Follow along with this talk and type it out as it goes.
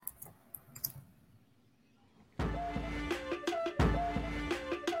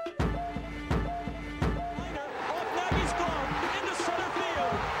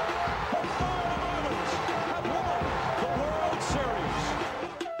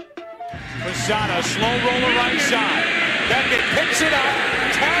Posada, slow roller right side. Beckett picks it up,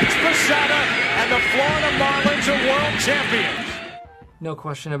 tags Posada, and the Florida Marlins are world champions. No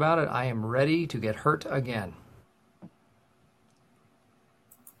question about it. I am ready to get hurt again.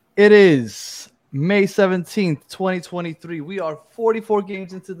 It is May 17th, 2023. We are 44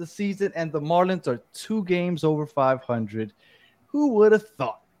 games into the season, and the Marlins are 2 games over 500. Who would have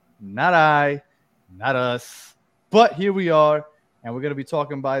thought? Not I, not us. But here we are, and we're going to be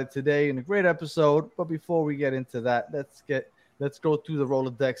talking about it today in a great episode. But before we get into that, let's go through the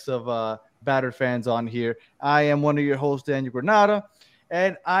Rolodex of battered fans on here. I am one of your hosts, Daniel Granada,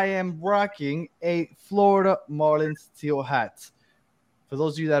 and I am rocking a Florida Marlins teal hat. For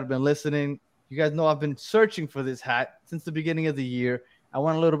those of you that have been listening, you guys know I've been searching for this hat since the beginning of the year. I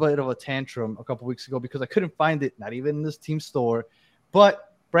went a little bit of a tantrum a couple weeks ago because I couldn't find it, not even in this team store.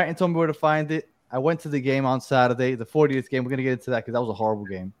 But Bratton told me where to find it. I went to the game on Saturday, the 40th game. We're going to get into that because that was a horrible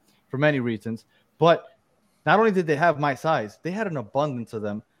game for many reasons. But not only did they have my size, they had an abundance of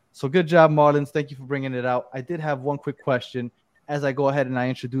them. So good job, Marlins. Thank you for bringing it out. I did have one quick question as I go ahead and I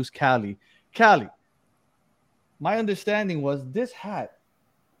introduce Callie. Callie, my understanding was this hat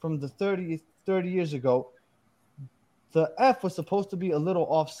from the 30 years ago, the F was supposed to be a little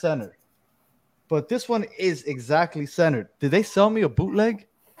off-center. But this one is exactly centered. Did they sell me a bootleg?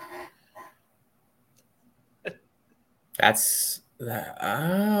 I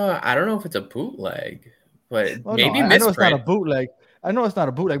don't know if it's a bootleg, but maybe I know it's not a misprint.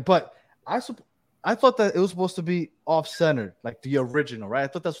 bootleg. But I thought that it was supposed to be off-centered, like the original, right? I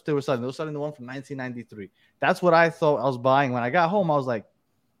thought that's what they were selling. They were selling the one from 1993. That's what I thought I was buying. When I got home, I was like,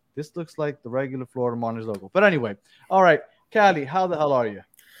 this looks like the regular Florida Marlins logo. But anyway, all right. Callie, how the hell are you?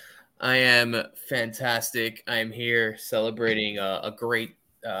 I am fantastic. I'm here celebrating a great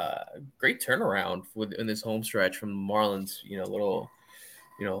turnaround in this home stretch from the Marlins.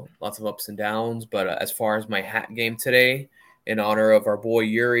 Lots of ups and downs. But as far as my hat game today, in honor of our boy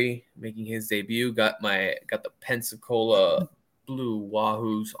Eury making his debut, got the Pensacola Blue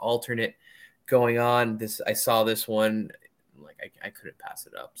Wahoos alternate going on. I saw this one. I couldn't pass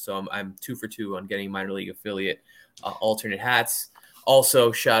it up. So I'm 2 for 2 on getting minor league affiliate alternate hats.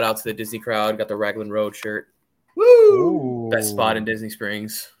 Also, shout out to the Disney crowd. Got the Raglan Road shirt. Woo! Ooh. Best spot in Disney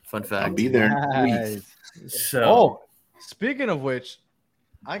Springs. Fun fact. I'll be there. Nice. So, speaking of which,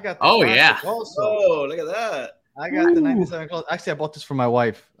 I got the also. Oh, look at that. I got the 97 close. Actually, I bought this for my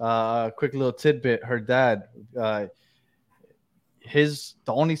wife. Quick little tidbit. Her dad, the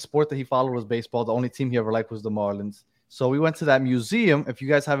only sport that he followed was baseball. The only team he ever liked was the Marlins. So we went to that museum. If you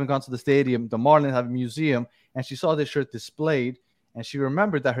guys haven't gone to the stadium, the Marlins have a museum, and she saw this shirt displayed, and she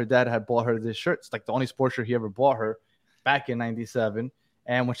remembered that her dad had bought her this shirt. It's like the only sports shirt he ever bought her back in 97.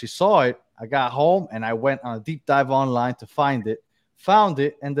 And when she saw it, I got home, and I went on a deep dive online to find it. Found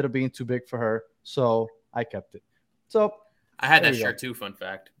it, ended up being too big for her, so I kept it. So I had that shirt too, fun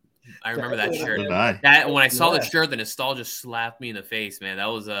fact. I remember that shirt. That when I saw the shirt, the nostalgia slapped me in the face, man. That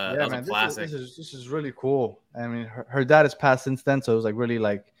was a classic. This is really cool. I mean, her dad has passed since then, so it was like really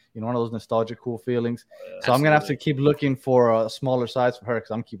like one of those nostalgic, cool feelings. So I'm gonna have to keep looking for a smaller size for her because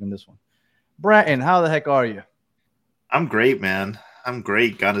I'm keeping this one. Bratton, how the heck are you? I'm great, man. I'm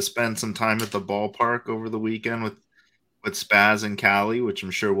great. Got to spend some time at the ballpark over the weekend with Spaz and Callie, which I'm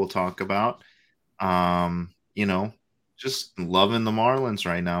sure we'll talk about. Just loving the Marlins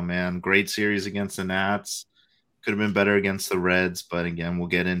right now, man. Great series against the Nats. Could have been better against the Reds, but again, we'll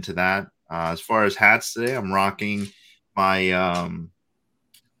get into that. As far as hats today, I'm rocking my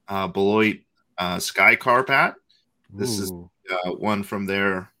Beloit Sky Carp hat. This is one from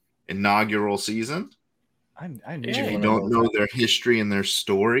their inaugural season. If you don't know their history and their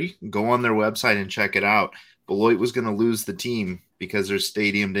story, go on their website and check it out. Beloit was going to lose the team because their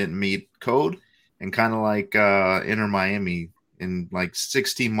stadium didn't meet code. And kind of like Inter Miami, in like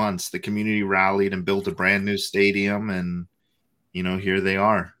 16 months, the community rallied and built a brand new stadium. And, here they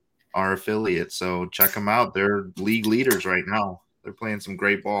are, our affiliate. So check them out. They're league leaders right now. They're playing some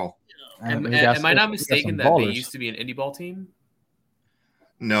great ball. Am I not mistaken that they used to be an indie ball team?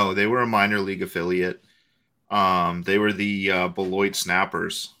 No, they were a minor league affiliate. They were the Beloit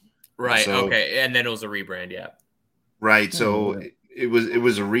Snappers. Right. So, okay. And then it was a rebrand. Yeah. Right. So it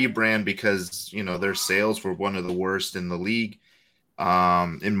was a rebrand because, their sales were one of the worst in the league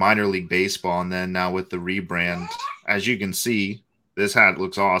in minor league baseball. And then now with the rebrand, as you can see, this hat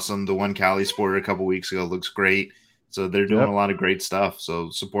looks awesome. The one Callie sported a couple weeks ago looks great. So they're doing a lot of great stuff. So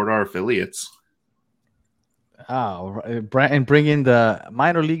support our affiliates. And bring in the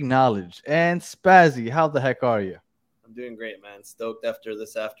minor league knowledge. And Spazzy, how the heck are you? I'm doing great, man. Stoked after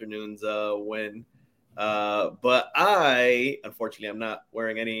this afternoon's win But unfortunately, I'm not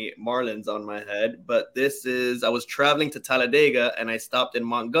wearing any Marlins on my head. But I was traveling to Talladega and I stopped in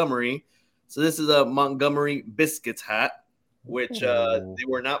Montgomery. So this is a Montgomery Biscuits hat, which they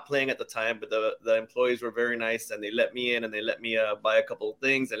were not playing at the time, but the employees were very nice and they let me in and they let me buy a couple of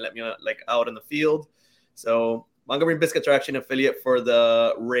things and let me out in the field. So Montgomery Biscuits are actually an affiliate for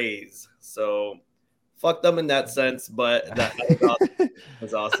the Rays. So fuck them in that sense, but that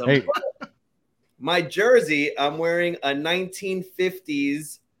was awesome. Hey. My jersey, I'm wearing a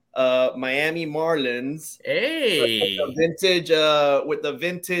 1950s Miami Marlins. Hey, with the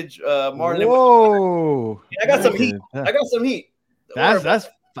vintage Marlin. Whoa! I got some heat.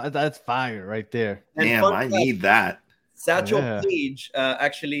 That's fire right there. And Damn, I need that. Satchel Paige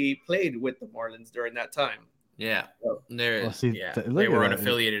actually played with the Marlins during that time. Yeah, they were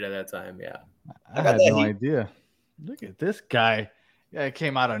unaffiliated at that time. Yeah, I had no idea. Look at this guy. Yeah, it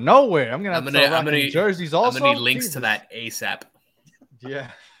came out of nowhere. I'm gonna need jerseys also. I'm gonna need links to that ASAP.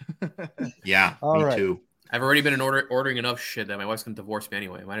 Yeah. Yeah, me too. I've already been ordering enough shit that my wife's gonna divorce me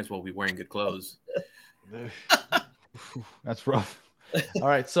anyway. Might as well be wearing good clothes. That's rough. All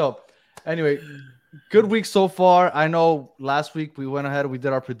right, so anyway, good week so far. I know last week we went ahead, we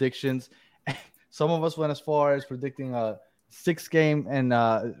did our predictions. Some of us went as far as predicting a 6-game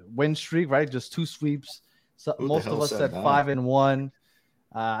and win streak, right? Just 2 sweeps. So most of us said 5-1.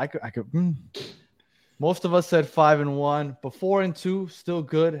 Most of us said 5-1, but 4-2 still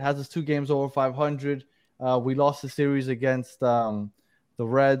good. Has us 2 games over 500. We lost the series against the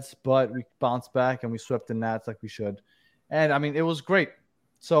Reds, but we bounced back and we swept the Nats like we should. And I mean, it was great.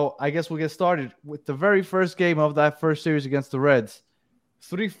 So I guess we'll get started with the very first game of that first series against the Reds.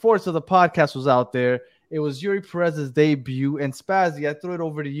 3/4 of the podcast was out there. It was Eury Perez's debut. And Spazzy, I throw it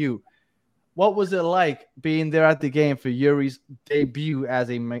over to you. What was it like being there at the game for Eury's debut as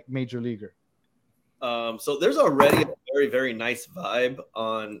a major leaguer? So there's already a very, very nice vibe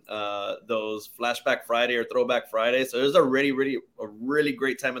on those Flashback Friday or Throwback Friday. So there's already a really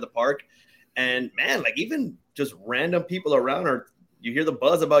great time in the park. And man, like even just random people around you hear the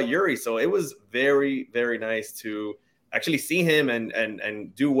buzz about Eury. So it was very, very nice to actually see him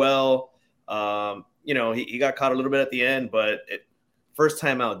and do well. He got caught a little bit at the end, but first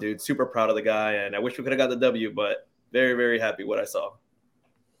time out, dude. Super proud of the guy. And I wish we could have got the W, but very, very happy what I saw.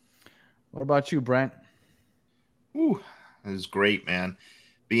 What about you, Brent? Ooh, it was great, man.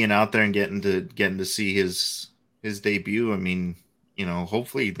 Being out there and getting to see his debut. I mean,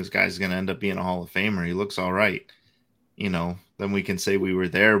 hopefully this guy's going to end up being a Hall of Famer. He looks all right. Then we can say we were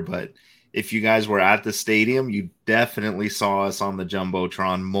there. But if you guys were at the stadium, you definitely saw us on the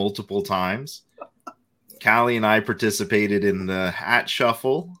Jumbotron multiple times. Callie and I participated in the hat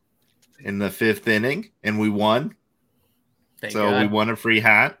shuffle in the 5th inning, and we won. Thank God. We won a free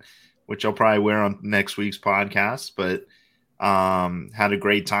hat, which I'll probably wear on next week's podcast. But had a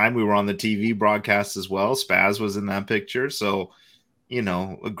great time. We were on the TV broadcast as well. Spaz was in that picture. So,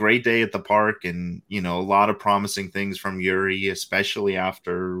 a great day at the park and, a lot of promising things from Eury, especially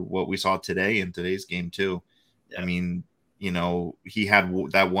after what we saw today in today's game too. Yeah. I mean, he had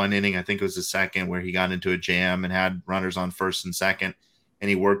that 1 inning, I think it was the second, where he got into a jam and had runners on first and second, and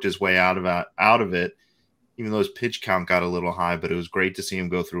he worked his way out of it, even though his pitch count got a little high, but it was great to see him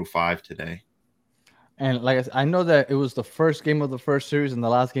go through 5 today. And like I know that it was the first game of the first series and the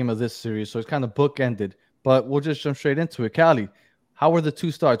last game of this series, so it's kind of bookended, but we'll just jump straight into it. Callie, how were the 2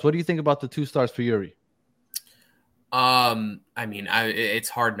 starts? What do you think about the 2 starts for Eury? I mean, it's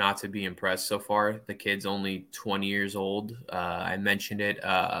hard not to be impressed so far. The kid's only 20 years old. I mentioned it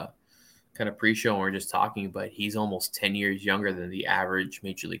kind of pre-show when we were just talking, but he's almost 10 years younger than the average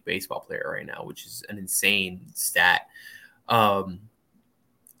Major League Baseball player right now, which is an insane stat. I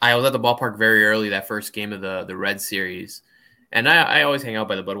was at the ballpark very early that first game of the Red series, and I always hang out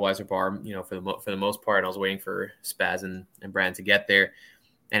by the Budweiser bar, for the most part. And I was waiting for Spaz and Brandon to get there.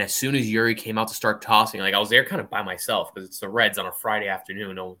 And as soon as Eury came out to start tossing, I was there kind of by myself because it's the Reds on a Friday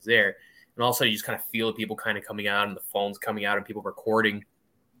afternoon. No one's there. And all of a sudden you just kind of feel the people kind of coming out and the phones coming out and people recording.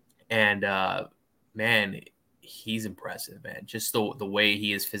 And, man, he's impressive, man. Just the way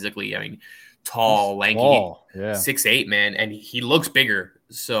he is physically. I mean, tall, lanky, 6'8", man. And he looks bigger.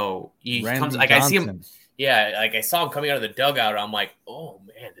 So he comes – I see him – I saw him coming out of the dugout. And I'm like, oh,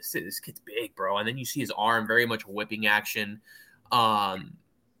 man, this kid's big, bro. And then you see his arm, very much whipping action.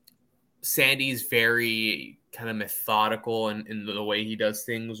 Sandy's very kind of methodical in the way he does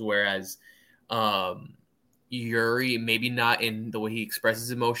things, whereas Eury, maybe not in the way he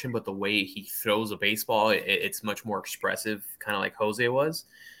expresses emotion, but the way he throws a baseball, it's much more expressive, kind of like Jose was.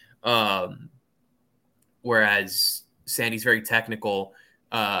 Whereas Sandy's very technical.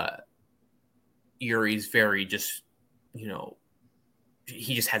 Eury's very just,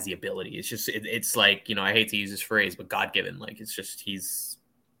 he just has the ability. It's just, it's like, I hate to use this phrase, but God-given. Like, it's just, he's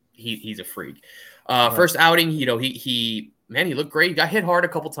a freak. First outing, he looked great. He got hit hard a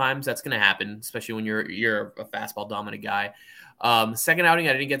couple times. That's going to happen, especially when you're a fastball dominant guy. Second outing,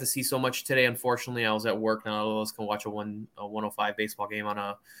 I didn't get to see so much today. Unfortunately, I was at work. Not all of us can watch a 105 baseball game on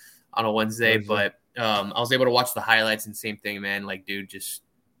a Wednesday, but I was able to watch the highlights, and same thing, man. Like, dude just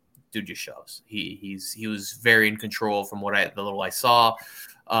shows. He was very in control from the little I saw.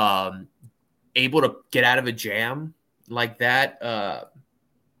 Able to get out of a jam like that,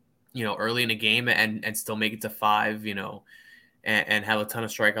 early in a game and still make it to 5, and have a ton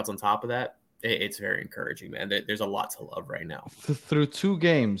of strikeouts on top of that. It's very encouraging, man. There's a lot to love right now. Through 2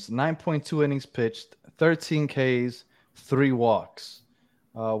 games, 9.2 innings pitched, 13 Ks, 3 walks,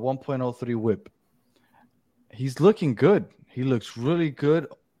 1.03 whip. He's looking good. He looks really good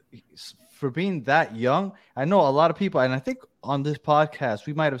for being that young. I know a lot of people, and I think on this podcast,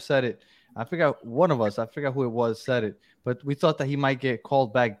 we might have said it. I forgot who it was said it, but we thought that he might get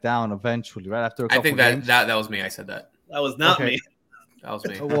called back down eventually, right after a couple games. that was me. I said that. That was not me. That was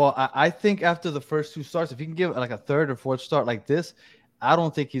me. Well, I think after the first 2 starts, if he can give like a 3rd or 4th start like this, I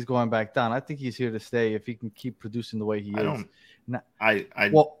don't think he's going back down. I think he's here to stay if he can keep producing the way he is.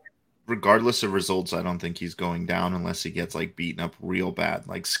 Regardless of results, I don't think he's going down unless he gets like beaten up real bad.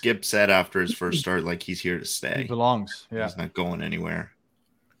 Like Skip said after his first start, like he's here to stay. He belongs. Yeah, he's not going anywhere.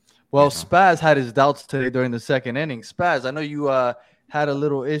 Well, Spaz had his doubts today during the 2nd inning. Spaz, I know you had a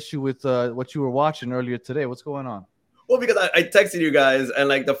little issue with what you were watching earlier today. What's going on? Well, because I texted you guys, and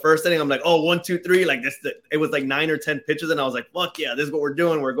like the first inning, I'm like, 1, 2, 3. Like this, it was like 9 or 10 pitches, and I was like, fuck yeah, this is what we're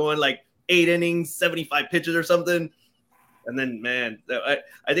doing. We're going like 8 innings, 75 pitches or something. And then, man,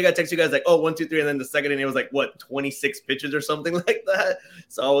 I think I texted you guys like, 1, 2, 3, and then the second inning was like 26 pitches or something like that.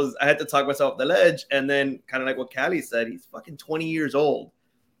 So I had to talk myself off the ledge, and then kind of like what Callie said, he's fucking 20 years old.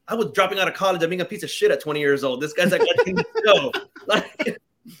 I was dropping out of college and being a piece of shit at 20 years old. This guy's like, like,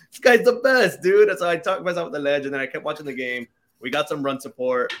 this guy's the best, dude. And so I talked myself off the ledge, and then I kept watching the game. We got some run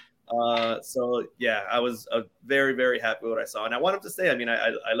support. So yeah, I was very, very happy with what I saw, and I want him to stay. I mean,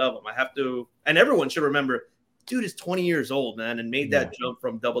 I love him. I have to, and everyone should remember, dude is 20 years old, man, and made that jump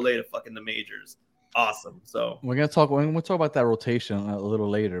from AA to fucking the majors. Awesome. So we'll talk about that rotation a little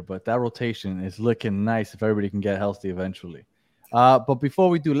later, but that rotation is looking nice if everybody can get healthy eventually. But before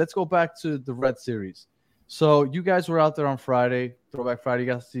we do, let's go back to the Red Series. So you guys were out there on Friday, Throwback Friday. You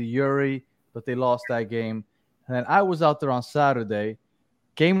got to see Eury, but they lost that game. And then I was out there on Saturday,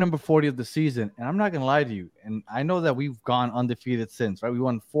 game number 40 of the season. And I'm not going to lie to you. And I know that we've gone undefeated since, right? We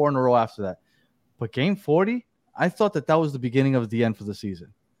won 4 in a row after that. But game 40, I thought that was the beginning of the end for the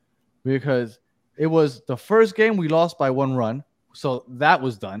season. Because it was the first game we lost by 1 run. So that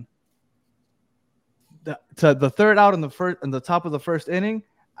was done. To the 3rd out in the top of the 1st inning,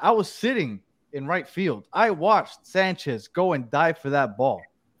 I was sitting in right field. I watched Sanchez go and dive for that ball.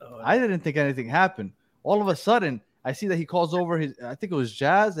 I didn't think anything happened. All of a sudden, I see that he calls over I think it was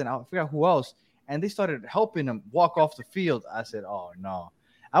Jazz, and I forgot who else, and they started helping him walk off the field. I said, oh, no.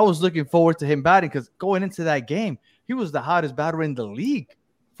 I was looking forward to him batting because going into that game, he was the hottest batter in the league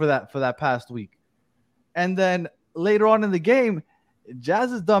for that past week. And then later on in the game,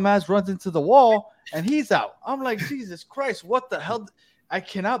 Jazz's dumbass runs into the wall, and he's out. I'm like, Jesus Christ, what the hell? I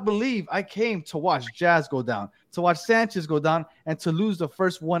cannot believe I came to watch Jazz go down, to watch Sanchez go down, and to lose the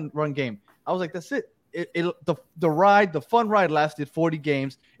first 1-run game. I was like, that's it. The fun ride lasted 40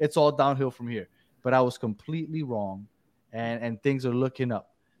 games. It's all downhill from here. But I was completely wrong, and things are looking up.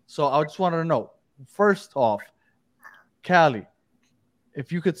 So I just wanted to know, first off, Callie,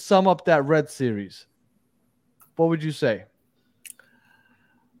 if you could sum up that Red Series, what would you say?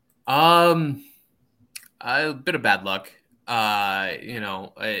 A bit of bad luck.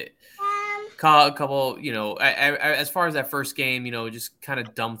 A couple, as far as that first game, just kind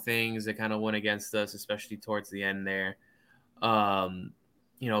of dumb things that kind of went against us, especially towards the end there.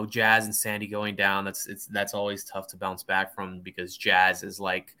 Jazz and Sandy going down, that's always tough to bounce back from because Jazz is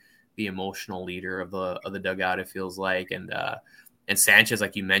like the emotional leader of the dugout, it feels like. And Sanchez,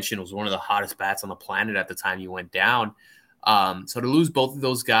 like you mentioned, was one of the hottest bats on the planet at the time he went down. So to lose both of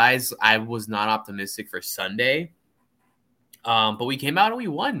those guys, I was not optimistic for Sunday. But we came out and we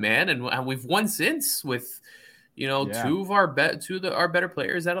won, man, and we've won since with, two of our better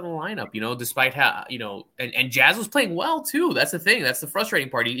players out of the lineup. Despite how and Jazz was playing well too. That's the thing. That's the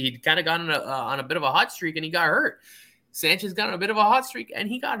frustrating part. He'd kind of gone on a bit of a hot streak and he got hurt. Sanchez got on a bit of a hot streak and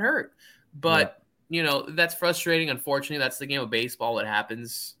he got hurt. But that's frustrating. Unfortunately, that's the game of baseball. It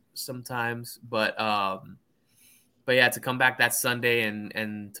happens sometimes. But But yeah, to come back that Sunday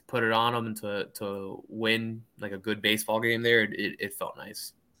and to put it on them and to win like a good baseball game there, it felt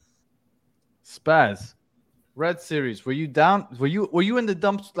nice. Spaz, Red Series. Were you down? Were you in the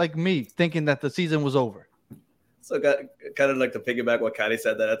dumps like me, thinking that the season was over? So kind of like to piggyback what Kylie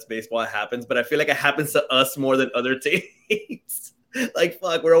said, that that's baseball, it happens, but I feel like it happens to us more than other teams. Like,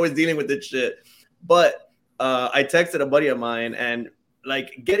 fuck, we're always dealing with this shit. But I texted a buddy of mine, and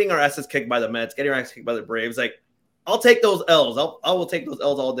like getting our asses kicked by the Mets, getting our asses kicked by the Braves, like I'll take those L's. I will take those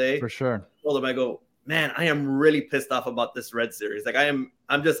L's all day. For sure. I told him, I go, man, I am really pissed off about this Red Series. Like I'm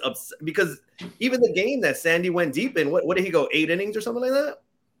just upset because even the game that Sandy went deep in, what did he go, 8 innings or something like that?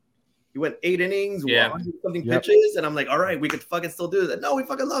 He went 8 innings, yeah, something pitches, and I'm like, all right, we could fucking still do that. No, we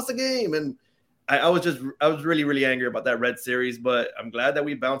fucking lost the game, and I was really, really angry about that Red Series, but I'm glad that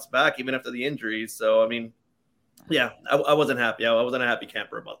we bounced back even after the injuries. So I mean, yeah, I wasn't happy. I wasn't a happy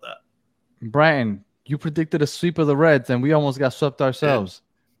camper about that. Brian, you predicted a sweep of the Reds, and we almost got swept ourselves.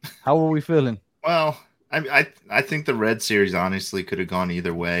 Yeah. How were we feeling? Well, I think the Red Series honestly could have gone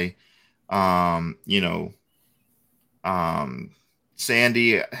either way.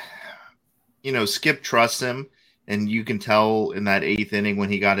 Sandy, Skip trusts him, and you can tell in that 8th inning when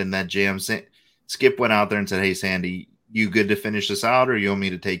he got in that jam, Skip went out there and said, "Hey, Sandy, you good to finish this out, or you want me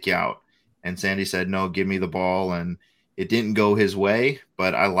to take you out?" And Sandy said, "No, give me the ball." And it didn't go his way,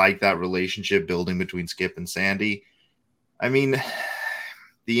 but I like that relationship building between Skip and Sandy. I mean,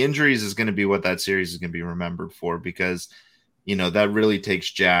 the injuries is going to be what that series is going to be remembered for, because, that really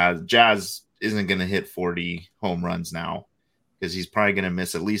takes Jazz. Jazz isn't going to hit 40 home runs now, because he's probably going to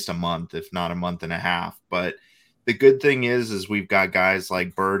miss at least a month, if not a month and a half. But the good thing is we've got guys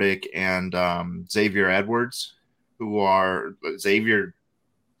like Burdick and Xavier Edwards, Xavier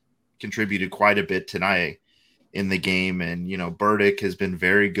contributed quite a bit tonight in the game. And, Burdick has been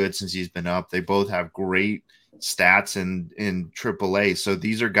very good since he's been up. They both have great stats in AAA. So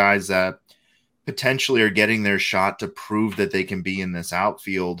these are guys that potentially are getting their shot to prove that they can be in this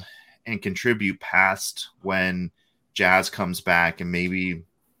outfield and contribute past when Jazz comes back, and maybe,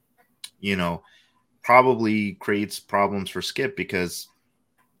 probably creates problems for Skip, because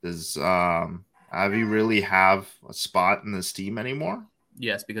does Avi really have a spot in this team anymore?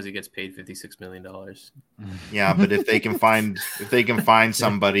 Yes, because he gets paid $56 million. Yeah, but if they can find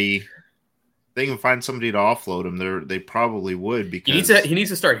somebody, they can find somebody to offload him. They probably would, because he needs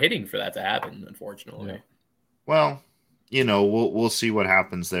to start hitting for that to happen. Unfortunately, yeah. Well, we'll see what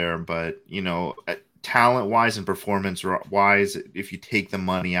happens there, but talent wise and performance wise, if you take the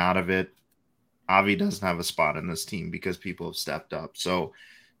money out of it, Avi doesn't have a spot in this team because people have stepped up. So,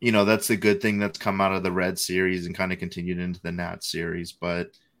 that's the good thing that's come out of the Red Series and kind of continued into the Nat Series.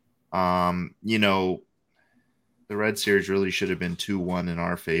 But, the Red Series really should have been 2-1 in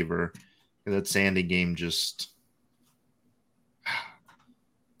our favor. That Sandy game just,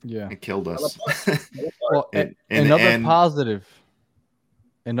 it killed us. Well,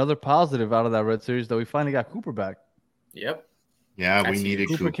 another positive out of that Red Series, that we finally got Cooper back. Yep. Yeah, we needed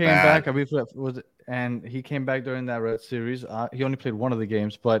Cooper came back. I believe and he came back during that Red Series. He only played one of the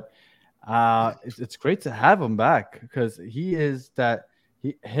games, but it's great to have him back, because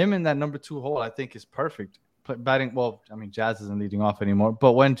him in that number 2 hole, I think, is perfect. Batting well. I mean, Jazz isn't leading off anymore,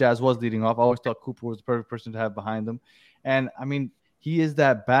 but when Jazz was leading off, I always thought Cooper was the perfect person to have behind him. And I mean, he is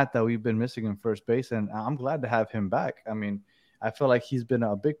that bat that we've been missing in first base, and I'm glad to have him back. I mean, I feel like he's been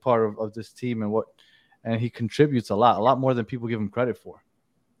a big part of this team, and he contributes a lot more than people give him credit for.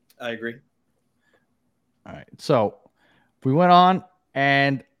 I agree. All right, so we went on,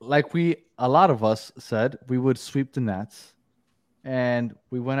 and like a lot of us said, we would sweep the Nats, and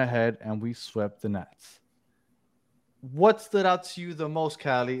we went ahead and we swept the Nats. What stood out to you the most,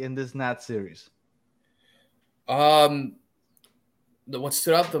 Callie, in this Nats series? What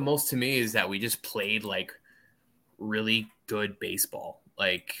stood out the most to me is that we just played like really good baseball.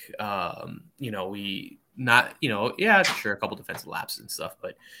 Like, we not, yeah, sure, a couple defensive lapses and stuff,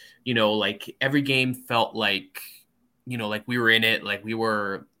 but, like every game felt like, like we were in it, like we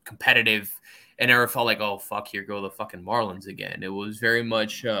were competitive, and never felt like, oh, fuck, here go the fucking Marlins again. It was very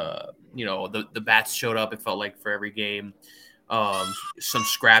much, the bats showed up, it felt like, for every game. Some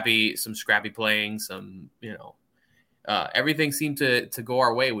scrappy playing, everything seemed to go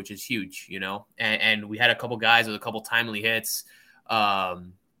our way, which is huge, and we had a couple guys with a couple timely hits.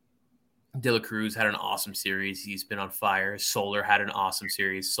 De La Cruz had an awesome series. He's been on fire. Solar had an awesome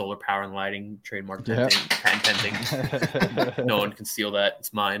series. Solar Power and Lighting, trademark patent pending. No one can steal that.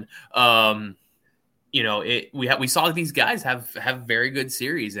 It's mine. we saw these guys have very good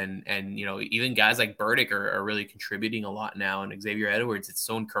series, and even guys like Burdick are really contributing a lot now, and Xavier Edwards. It's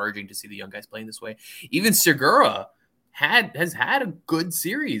so encouraging to see the young guys playing this way. Even Segura has had a good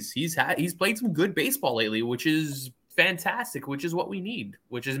series. He's played some good baseball lately, which is fantastic, which is what we need,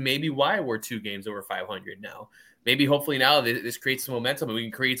 which is maybe why we're 2 games over 500 now. Maybe hopefully now this creates some momentum and we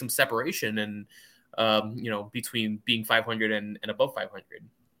can create some separation and between being 500 and above 500.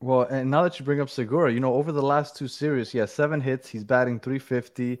 Well, and now that you bring up Segura, over the last 2 series, he has 7 hits. He's batting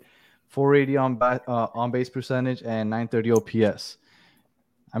 .350, .480 on base percentage, and .930 OPS.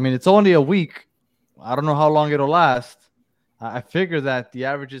 I mean, it's only a week. I don't know how long it'll last. I figure that the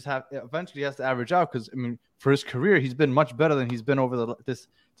averages eventually has to average out because, I mean, for his career, he's been much better than he's been over the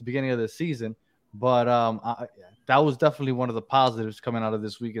beginning of the season. But that was definitely one of the positives coming out of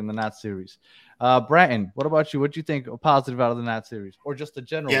this week in the Nats series. Bratton, what about you? What do you think positive out of the Nats series, or just the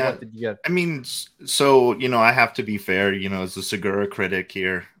general? Yeah, what did you get? I mean, so I have to be fair. As a Segura critic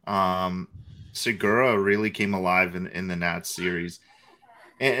here, Segura really came alive in the Nats series,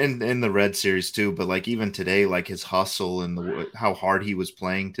 and in the Red series too. But like even today, like his hustle and how hard he was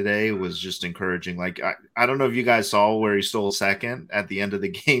playing today was just encouraging. Like I don't know if you guys saw where he stole second at the end of the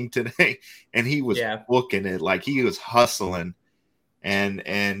game today, and he was booking it, like he was hustling. And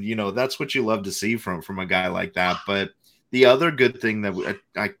that's what you love to see from a guy like that. But the other good thing that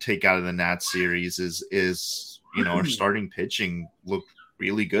I take out of the Nats series is our starting pitching looked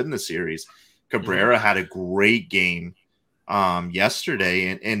really good in the series. Cabrera had a great game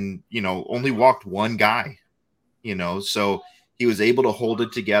yesterday and only walked one guy, so he was able to hold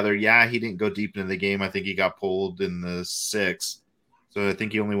it together. Yeah, he didn't go deep into the game. I think he got pulled in the 6th, so I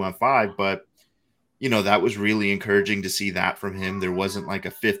think he only went 5, but that was really encouraging to see that from him. There wasn't like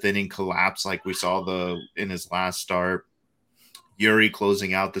a 5th inning collapse like we saw in his last start. Eury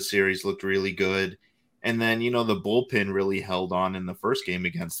closing out the series looked really good. And then, the bullpen really held on in the first game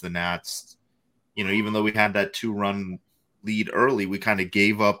against the Nats. Even though we had that 2-run lead early, we kind of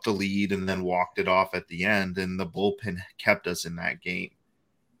gave up the lead and then walked it off at the end, and the bullpen kept us in that game.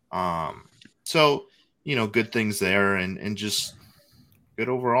 So, good things there and just good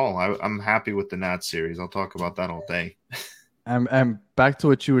overall. I'm happy with the Nats series. I'll talk about that all day. And back to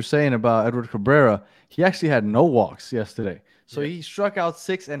what you were saying about Edward Cabrera, he actually had no walks yesterday. So he struck out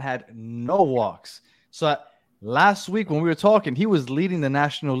 6 and had no walks. So last week when we were talking, he was leading the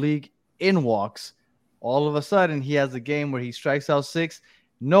National League in walks. All of a sudden, he has a game where he strikes out 6,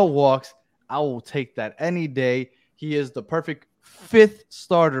 no walks. I will take that any day. He is the perfect 5th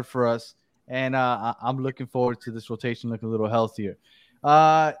starter for us. And I'm looking forward to this rotation looking a little healthier.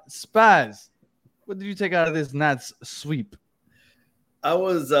 Spaz, what did you take out of this Nats sweep? I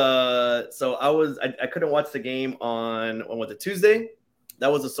couldn't watch the game on was it Tuesday?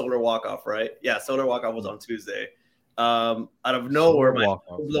 That was a solar walk-off, right? Yeah, solar walk-off was on Tuesday. Out of nowhere, my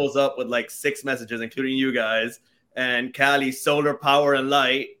phone blows up with like 6 messages, including you guys, and Cali solar power and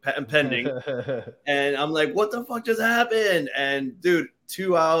light and pending. And I'm like, what the fuck just happened? And dude,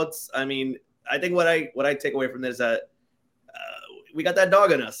 2 outs. I mean, I think what I take away from this is that we got that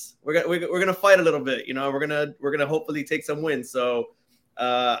dog in us. We're gonna fight a little bit, We're gonna hopefully take some wins. So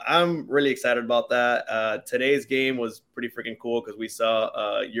I'm really excited about that. Today's game was pretty freaking cool because we saw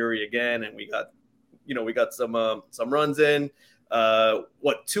Eury again, and we got some runs in. 2 out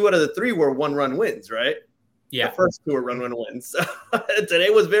of the 3 were 1-run wins, right? Yeah, the first 2 were run wins.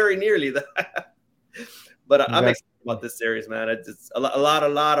 Today was very nearly that. But I'm excited about this series, man. It's a lot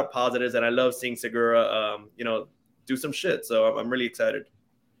of positives, and I love seeing Segura, do some shit. So I'm really excited.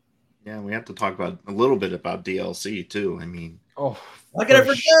 Yeah, we have to talk about a little bit about DLC too. I mean, how can I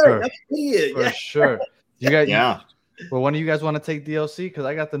forget? Sure. For sure. You guys, Well, one of you guys want to take DLC? Because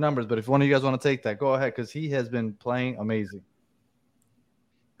I got the numbers, but if one of you guys want to take that, go ahead, because he has been playing amazing.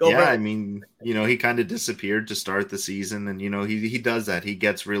 I mean, he kind of disappeared to start the season, and he does that. He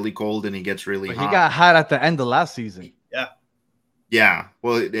gets really cold and he gets really hot. He got hot at the end of last season. Yeah.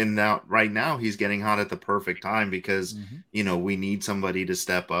 Well, and right now he's getting hot at the perfect time because we need somebody to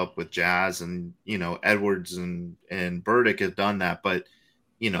step up with Jazz, and Edwards and Burdick have done that. But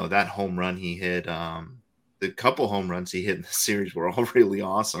that home run he hit, the couple home runs he hit in the series were all really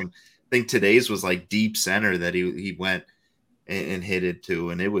awesome. I think today's was like deep center that he went and hit it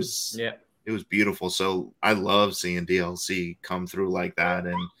to, and it was beautiful. So I love seeing DLC come through like that,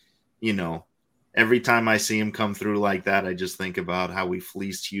 and every time I see him come through like that, I just think about how we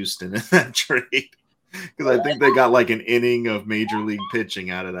fleeced Houston in that trade, because I think they got like an inning of major league pitching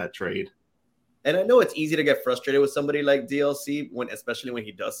out of that trade. And I know it's easy to get frustrated with somebody like DLC especially when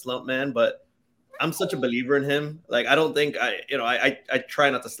he does slump, man. But I'm such a believer in him. Like, I don't think I try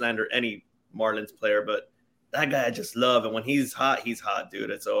not to slander any Marlins player, but that guy I just love. And when he's hot,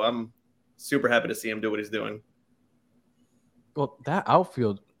 dude. And so I'm super happy to see him do what he's doing. Well, that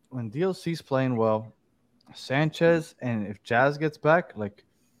outfield, when DLC's playing well, Sanchez, and if Jazz gets back, like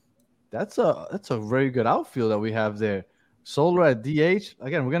that's a very good outfield that we have there. Solar at DH.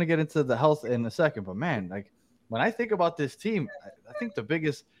 Again, we're gonna get into the health in a second, but man, like when I think about this team, I think the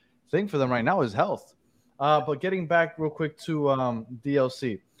biggest thing for them right now is health. But getting back real quick to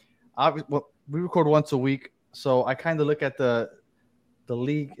DLC, we record once a week, so I kind of look at the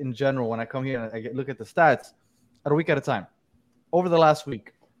league in general when I come here and look at the stats at a week at a time. Over the last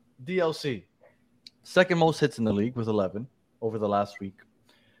week, DLC, second most hits in the league with 11 over the last week.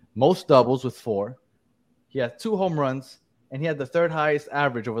 Most doubles with 4. He had 2 home runs, and he had the third highest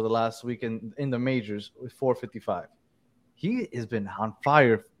average over the last week in the majors with 455. He has been on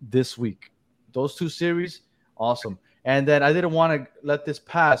fire this week. Those 2 series, awesome. And then I didn't want to let this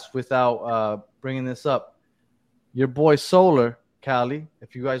pass without bringing this up. Your boy Solar, Cali,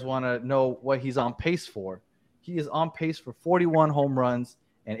 if you guys want to know what he's on pace for, he is on pace for 41 home runs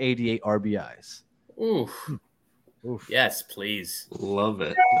and 88 RBIs. Oof. Oof. Yes, please. Love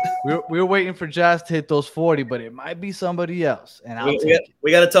it. We were waiting for Jazz to hit those 40, but it might be somebody else. And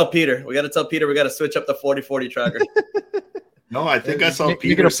we got to tell Peter. We got to switch up the 40-40 tracker. No, I think I saw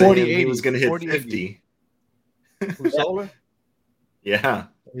Peter saying he was going to hit 50. Solar? Yeah.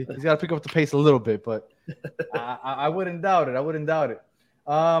 He's got to pick up the pace a little bit, but I wouldn't doubt it.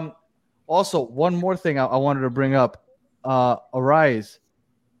 Also, one more thing I wanted to bring up. Arise,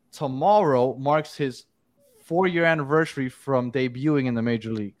 tomorrow marks his 4-year anniversary from debuting in the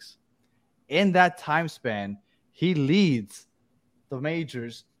major leagues. In that time span, he leads the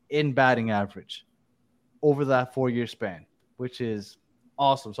majors in batting average over that 4-year span, which is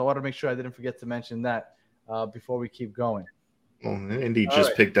awesome. So I want to make sure I didn't forget to mention that before we keep going. Well, Indy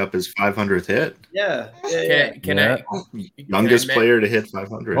just picked up his 500th hit. Yeah. Youngest player to hit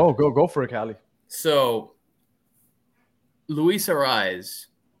 500. Oh, go for it, Cali. So, Luis Arraez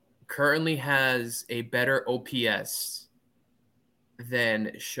currently has a better OPS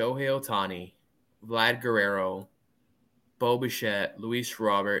than Shohei Ohtani, Vlad Guerrero, Bo Bichette, Luis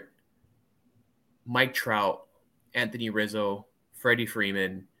Robert, Mike Trout, Anthony Rizzo, Freddie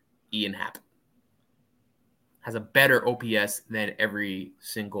Freeman, Ian Happ. Has a better OPS than every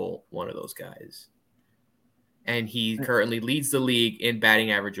single one of those guys. And he currently leads the league in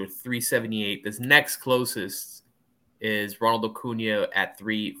batting average with 378. This next closest is Ronald Acuna at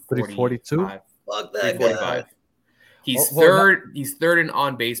 342. Fuck that guy. He's third. He's third in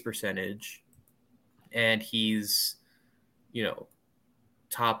on-base percentage. And he's,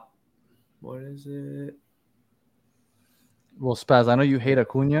 top. What is it? Well, Spaz, I know you hate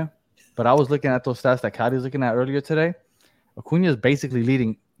Acuna, but I was looking at those stats that Cali was looking at earlier today. Acuna is basically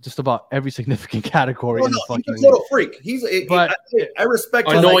leading just about every significant category. He's a total freak. I respect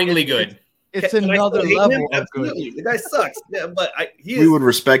him. Annoyingly good. It's another level of good. The guy sucks. Yeah, but we would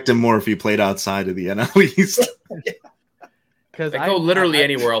respect him more if he played outside of the NL East. Because I go literally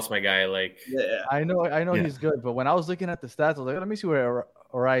anywhere else, my guy. I know he's good, but when I was looking at the stats, I was like, let me see where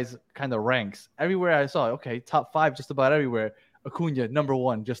Arise kind of ranks. Everywhere I saw, okay, top 5 just about everywhere. Acuna, number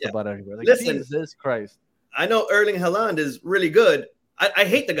 1 just about everywhere. Like, listen, Jesus Christ. I know Erling Haaland is really good. I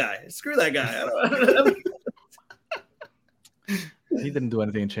hate the guy. Screw that guy. He didn't do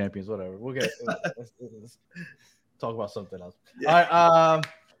anything in Champions. Whatever. We'll get. Let's talk about something else. Yeah.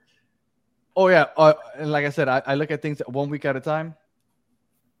 All right. And like I said, I look at things 1 week at a time.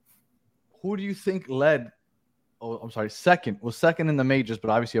 Who do you think led? Oh, I'm sorry. Was second in the majors,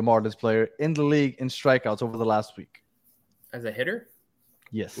 but obviously a Marlins player in the league in strikeouts over the last week. As a hitter?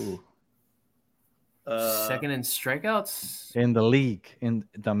 Yes. Second in strikeouts? In the league, in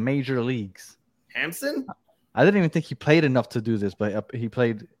the major leagues. Hampson? I didn't even think he played enough to do this, but he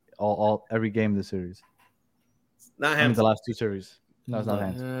played every game of the series. Not Hampson. The last 2 series. No, it's not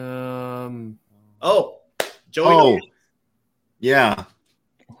Hampson. Joey. Yeah.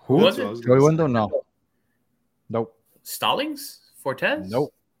 Who was it? Joey Wendell? No. Nope. Stallings? Fortes?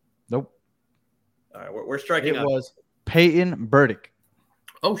 Nope. All right, we're striking out. It was Peyton Burdick.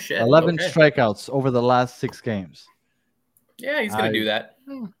 Oh, shit. 11 strikeouts over the last 6 games. Yeah, he's going to do that.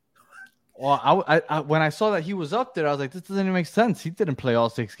 Well, I when I saw that he was up there, I was like, this doesn't even make sense. He didn't play all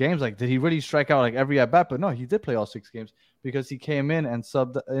 6 games. Like, did he really strike out like every at bat? But no, he did play all 6 games because he came in and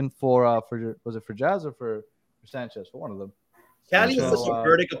subbed in for was it for Jazz or for Sanchez? For one of them. Cali is such a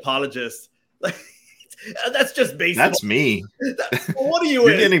Burdick apologist. That's just baseball. That's me. What are you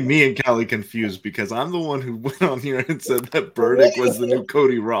You're in? getting me and Callie confused because I'm the one who went on here and said that Burdick was the new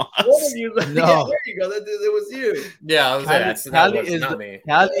Cody Ross. What are you? No. Yeah, there you go. It was you. Yeah, I was like, that was not me.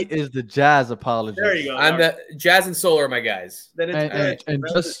 Callie is the Jazz apologist. There you go. I'm the Jazz and Solar are my guys. Then it's And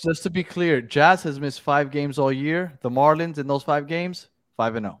just to be clear, Jazz has missed 5 games all year. The Marlins in those 5 games,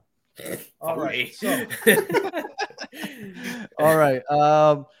 5-0. all right. So, All right.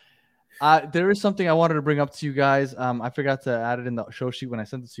 There is something I wanted to bring up to you guys. I forgot to add it in the show sheet when I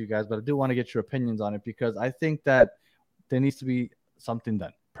sent it to you guys, but I do want to get your opinions on it because I think that there needs to be something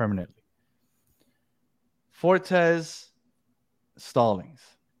done permanently. Fortes, Stallings.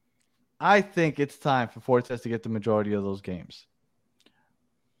 I think it's time for Fortes to get the majority of those games.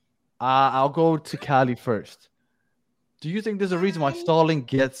 I'll go to Cali first. Do you think there's a reason why Stallings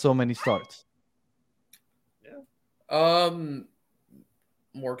gets so many starts?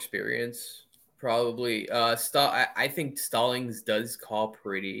 More experience, probably. I think Stallings does call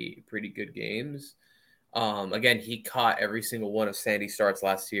pretty good games. Again, he caught every single one of Sandy's starts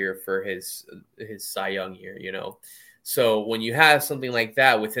last year for his Cy Young year, you know. So when you have something like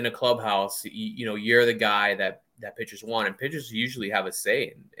that within a clubhouse, you know, you're the guy that pitchers want, and pitchers usually have a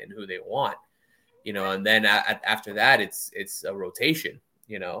say in who they want, you know. And then after that, it's a rotation,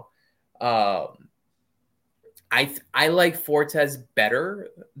 you know. I like Fortes better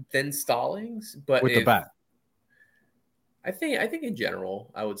than Stallings, but with the bat. I think in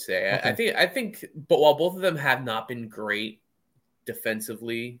general, I would say Okay. I think, but while both of them have not been great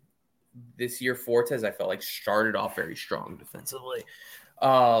defensively this year, Fortes I felt like started off very strong defensively,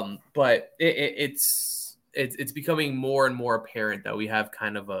 but it's becoming more and more apparent that we have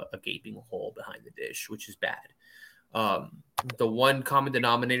kind of a gaping hole behind the dish, which is bad. The one common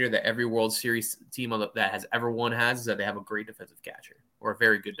denominator that every World Series team that has ever won has is that they have a great defensive catcher or a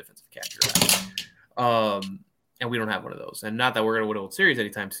very good defensive catcher. And we don't have one of those. And not that we're going to win a World Series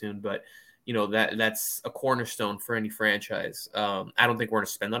anytime soon, but you know that's a cornerstone for any franchise. I don't think we're going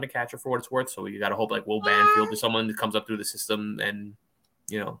to spend on a catcher for what it's worth. So you got to hope like Will Banfield or someone that comes up through the system and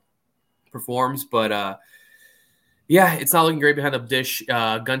performs. But yeah, it's not looking great behind the dish.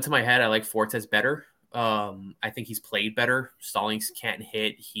 Gun to my head, I like Fortes better. I think he's played better. Stallings can't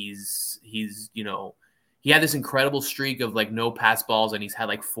hit. He's he had this incredible streak of like no pass balls, and he's had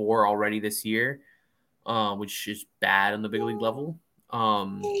like 4 already this year, which is bad on the big league level.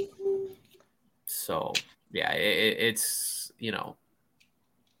 So yeah, it's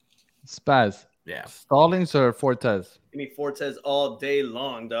Spaz. Yeah. Stallings or Fortes? Give me Fortes all day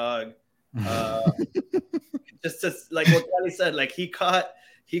long, dog. Just like what Kelly said, like he caught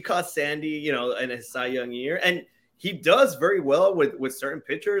Sandy, in his Cy Young year, and he does very well with certain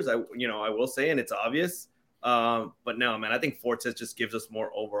pitchers. I will say, and it's obvious. But no, man, I think Fortes just gives us more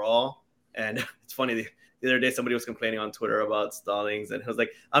overall. And it's funny, the other day somebody was complaining on Twitter about Stallings, and I was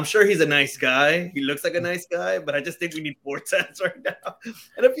like, I'm sure he's a nice guy. He looks like a nice guy, but I just think we need Fortes right now.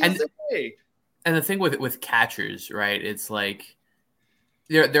 And it feels okay. And the thing with catchers, right? It's like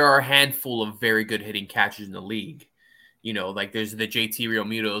there are a handful of very good hitting catchers in the league. Like there's the JT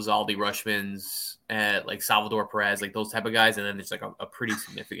Realmutos, Aldi Rushmans, like Salvador Perez, like those type of guys. And then there's like a pretty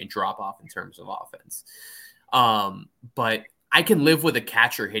significant drop off in terms of offense. But I can live with a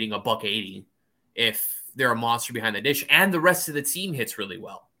catcher hitting $180 if they're a monster behind the dish and the rest of the team hits really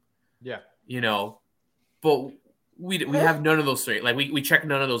well. Yeah. But we have none of those three. Like we check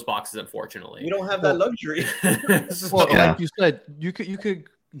none of those boxes, unfortunately. We don't have that luxury. Well, like you said, you could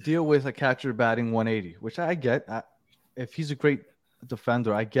deal with a catcher batting 180, which I get. If he's a great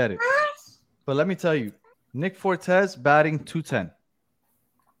defender, I get it. But let me tell you, Nick Fortes batting 210.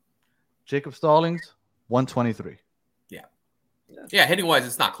 Jacob Stallings 123. Yeah, hitting wise,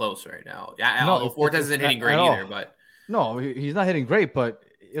 it's not close right now. Yeah, no, Fortes isn't hitting great either, but no, he's not hitting great, but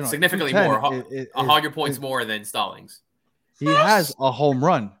significantly more, 100 points more than Stallings. He has a home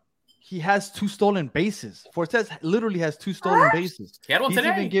run. He has 2 stolen bases. Fortes literally has 2 stolen bases. He had one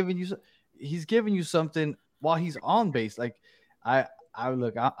today. He's giving you something while he's on base. Like I'm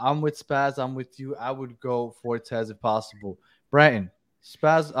with Spaz. I'm with you. I would go Fortes if possible. Bratton,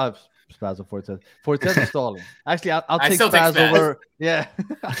 Spaz or Fortes. Fortes or Stalling. Actually, I'll take Spaz over. Yeah,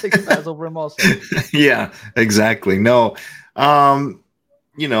 I'll take Spaz over him also. Yeah, exactly. No,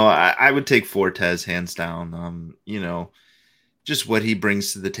 I would take Fortes hands down. Just what he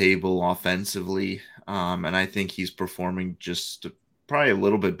brings to the table offensively. And I think he's performing just probably a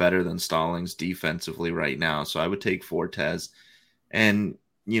little bit better than Stallings defensively right now. So I would take Fortes. And,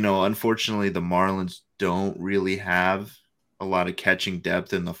 unfortunately, the Marlins don't really have a lot of catching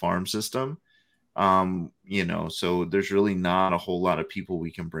depth in the farm system. So there's really not a whole lot of people we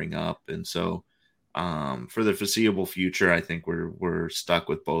can bring up. And so For the foreseeable future, I think we're stuck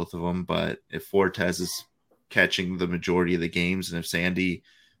with both of them. But if Fortes is catching the majority of the games, and if Sandy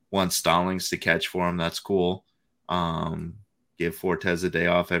wants Stallings to catch for him, that's cool. Give Fortes a day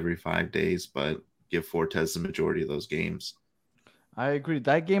off every 5 days, but give Fortes the majority of those games. I agree.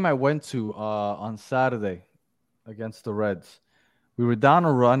 That game I went to on Saturday against the Reds. We were down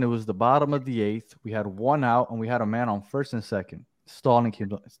a run. It was the bottom of the 8th. We had one out, and we had a man on first and second. Stalling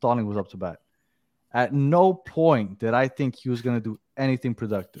was up to bat. At no point did I think he was going to do anything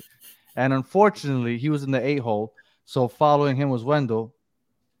productive. And unfortunately, he was in the 8-hole. So following him was Wendell,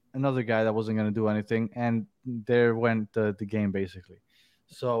 another guy that wasn't going to do anything. And there went the game, basically.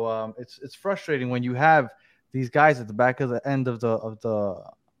 So it's frustrating when you have these guys at the back of the end of the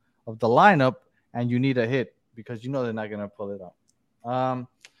lineup, and you need a hit because you know they're not going to pull it out. All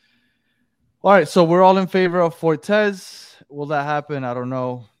right, so we're all in favor of Fortes. Will that happen? I don't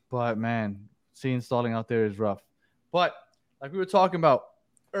know. But, man, seeing Stalling out there is rough. But like we were talking about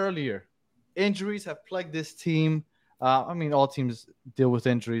earlier, injuries have plagued this team. I mean, all teams deal with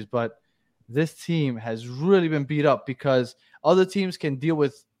injuries, but this team has really been beat up because other teams can deal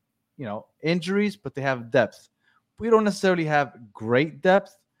with, injuries, but they have depth. We don't necessarily have great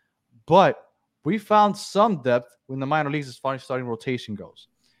depth, but we found some depth when the minor leagues as far as starting rotation goes.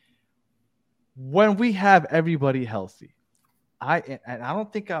 When we have everybody healthy, I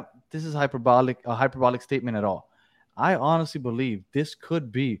don't think this is a hyperbolic statement at all. I honestly believe this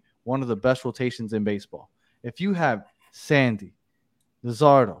could be one of the best rotations in baseball. If you have Sandy,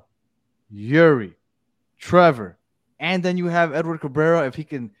 Luzardo, Eury, Trevor, and then you have Edward Cabrera, if he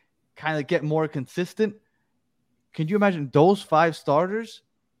can kind of get more consistent, can you imagine those 5 starters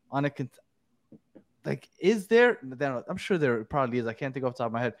on a is there? I'm sure there probably is. I can't think off the top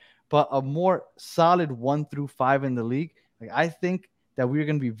of my head, but a more solid 1 through 5 in the league. I think that we're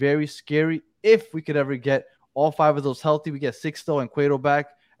going to be very scary if we could ever get all 5 of those healthy. We get Sixto and Cueto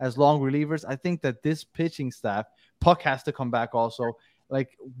back as long relievers. I think that this pitching staff, Puck has to come back also.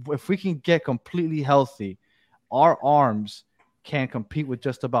 If we can get completely healthy, our arms can compete with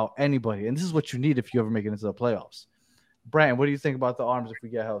just about anybody. And this is what you need if you ever make it into the playoffs. Brandon, what do you think about the arms if we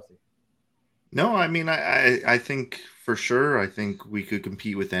get healthy? No, I mean, I think for sure, I think we could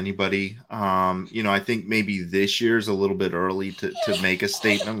compete with anybody. I think maybe this year is a little bit early to make a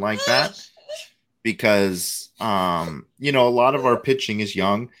statement like that because, a lot of our pitching is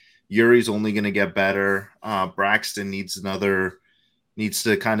young. Eury's only going to get better. Braxton needs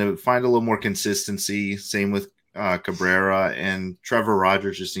to kind of find a little more consistency. Same with Cabrera, and Trevor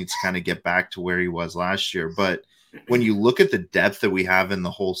Rogers just needs to kind of get back to where he was last year. But when you look at the depth that we have in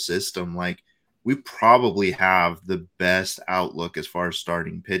the whole system, we probably have the best outlook as far as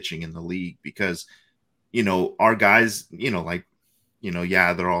starting pitching in the league because, our guys, they're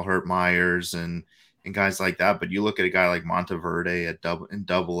all hurt, Myers and guys like that. But you look at a guy like Monteverde in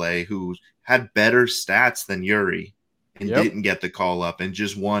Double-A who had better stats than Eury and didn't get the call up and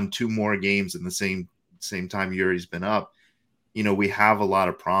just won 2 more games in the same time Eury's been up. We have a lot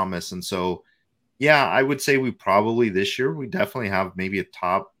of promise. And so, yeah, I would say we probably this year, we definitely have maybe a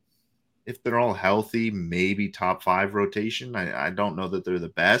top, if they're all healthy, maybe top 5 rotation. I don't know that they're the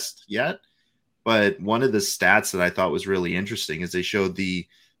best yet, but one of the stats that I thought was really interesting is they showed the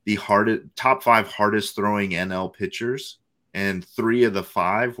top 5 hardest throwing NL pitchers, and 3 of the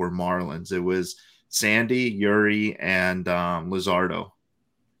 5 were Marlins. It was Sandy, Eury, and Luzardo,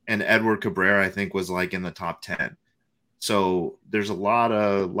 and Edward Cabrera I think was in the top 10. So there's a lot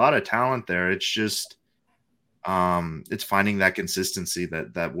of talent there. It's just it's finding that consistency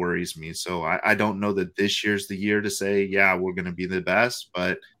that worries me. So I don't know that this year's the year to say, yeah, we're going to be the best,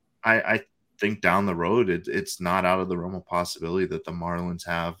 but I think down the road, it's not out of the realm of possibility that the Marlins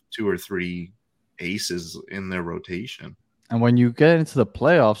have 2 or 3 aces in their rotation. And when you get into the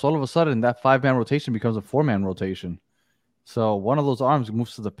playoffs, all of a sudden that 5-man rotation becomes a 4-man rotation. So one of those arms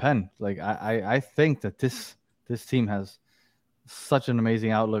moves to the pen. I think that this team has such an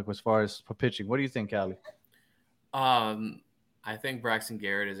amazing outlook as far as for pitching. What do you think, Callie? I think Braxton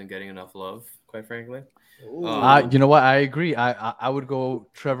Garrett isn't getting enough love, quite frankly. You know what? I agree. I would go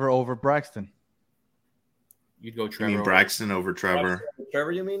Trevor over Braxton. You'd go Trevor. You mean Braxton over Trevor?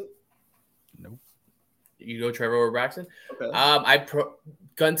 Trevor, you mean? Nope. You go Trevor over Braxton? Okay.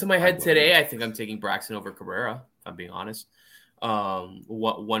 Gun to my head today, I think I'm taking Braxton over Cabrera, if I'm being honest.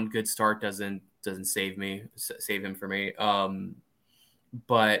 One good start doesn't save him for me.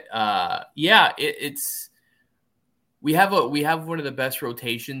 It's we have one of the best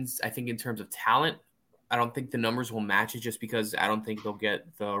rotations, I think, in terms of talent. I don't think the numbers will match it just because I don't think they'll get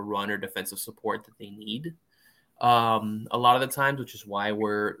the run or defensive support that they need. a lot of the times, which is why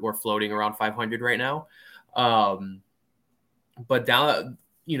we're floating around 500 right now. But down,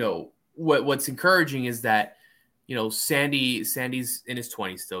 what's encouraging is that, Sandy's in his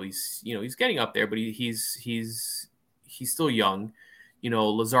 20s still. He's getting up there, but he's still young.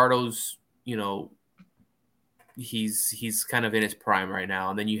 Luzardo's, he's kind of in his prime right now.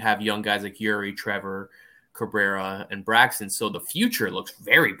 And then you have young guys like Eury, Trevor, Cabrera, and Braxton. So the future looks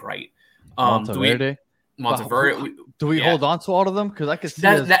very bright. Monteverde. Do we hold on to all of them? Because I could see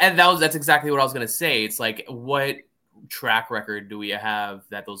that's exactly what I was going to say. It's like, what track record do we have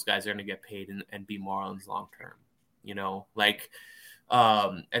that those guys are going to get paid and be Marlins long term? I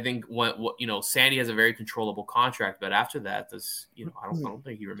think Sandy has a very controllable contract, but after that, I don't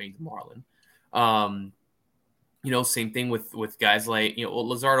think he remains a Marlin. Same thing with guys like,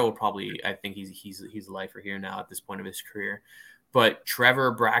 Luzardo will probably, I think he's a lifer here now at this point of his career. But Trevor,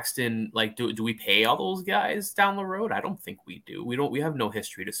 Braxton, do we pay all those guys down the road? I don't think we do. We have no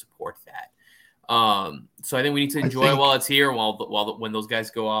history to support that. So I think we need to enjoy while it's here, when those guys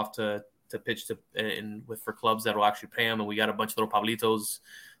go off to pitch for clubs that will actually pay them, and we got a bunch of little Pablitos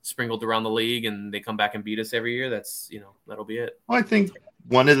sprinkled around the league, and they come back and beat us every year. That's that'll be it. Well, I think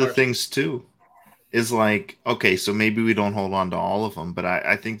one of the things too is okay, so maybe we don't hold on to all of them, but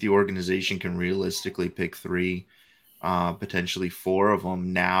I think the organization can realistically pick 3, potentially 4 of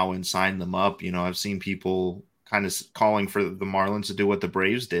them now and sign them up. I've seen people kind of calling for the Marlins to do what the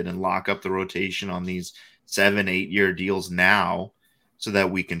Braves did and lock up the rotation on these 7-8 year deals now, so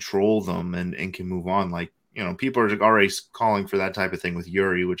that we control them and can move on. People are already calling for that type of thing with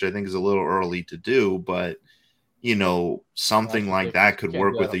Eury, which I think is a little early to do, but something like that could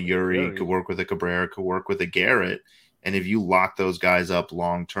work with a Eury, could work with a Cabrera, could work with a Garrett. And if you lock those guys up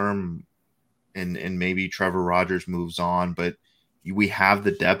long term, and maybe Trevor Rogers moves on, but we have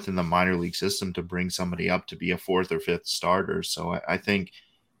the depth in the minor league system to bring somebody up to be a 4th or 5th starter. So I think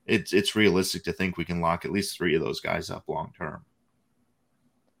it's realistic to think we can lock at least 3 of those guys up long term.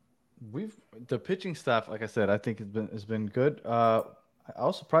 The pitching staff, like I said, I think has been good. I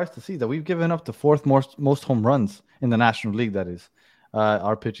was surprised to see that we've given up the 4th most home runs in the National League. That is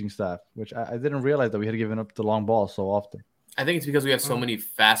our pitching staff, which I didn't realize that we had given up the long ball so often. I think it's because we have so many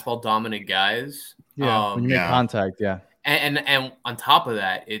fastball dominant guys. Yeah, when you make contact, yeah. And on top of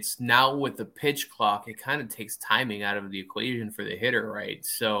that, it's now with the pitch clock, it kind of takes timing out of the equation for the hitter, right?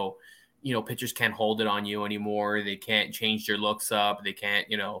 So, pitchers can't hold it on you anymore. They can't change their looks up. They can't,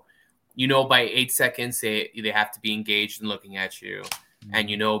 by 8 seconds, they have to be engaged and looking at you. And,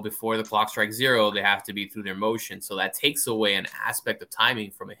 before the clock strikes 0, they have to be through their motion. So that takes away an aspect of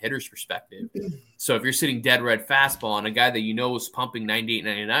timing from a hitter's perspective. So if you're sitting dead red fastball on a guy that is pumping 98,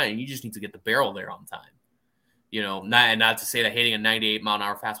 99, you just need to get the barrel there on time. Not to say that hitting a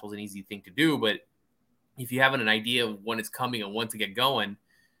 98-mile-an-hour fastball is an easy thing to do, but if you have an idea of when it's coming and when to get going,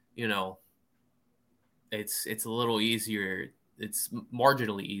 it's a little easier. It's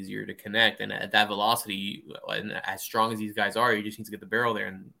marginally easier to connect, and at that velocity, and as strong as these guys are, you just need to get the barrel there,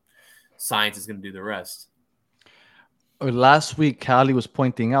 and science is going to do the rest. Last week, Callie was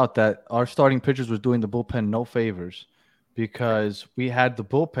pointing out that our starting pitchers was doing the bullpen no favors, because we had the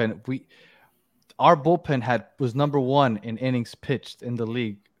bullpen. Our bullpen was number 1 in innings pitched in the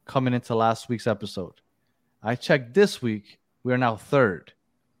league coming into last week's episode. I checked this week, we are now 3rd.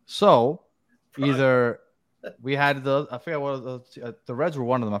 So either we had I forget what the Reds were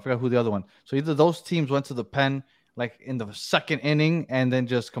one of them. I forgot who the other one. So either those teams went to the pen in the 2nd inning and then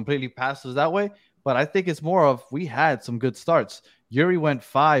just completely passed us that way. But I think it's more of we had some good starts. Eury went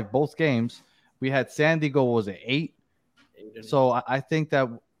 5 both games. We had Sandy go, was it 8? So I think that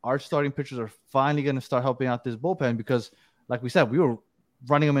our starting pitchers are finally going to start helping out this bullpen, because, like we said, we were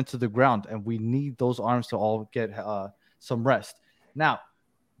running them into the ground, and we need those arms to all get some rest. Now,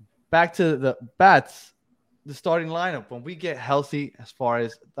 back to the bats. The starting lineup, when we get healthy as far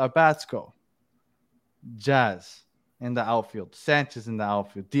as our bats go: Jazz in the outfield, Sanchez in the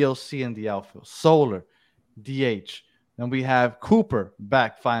outfield, DLC in the outfield, Soler, DH. Then we have Cooper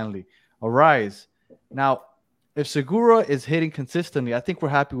back finally, Arise. Now, if Segura is hitting consistently, I think we're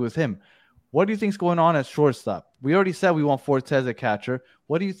happy with him. What do you think's going on at shortstop? We already said we want Fortes at catcher.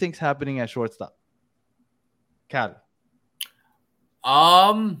 What do you think's happening at shortstop? Cali.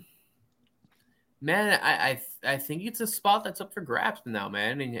 Man, I think it's a spot that's up for grabs now,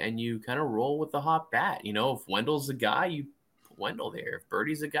 man, and you kind of roll with the hot bat. If Wendell's a guy, you put Wendell there. If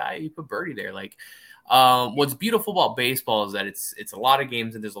Birdie's a guy, you put Birdie there. What's beautiful about baseball is that it's a lot of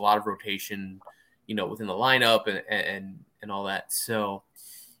games and there's a lot of rotation, within the lineup and all that. So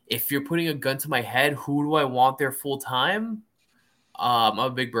if you're putting a gun to my head, who do I want there full time? I'm a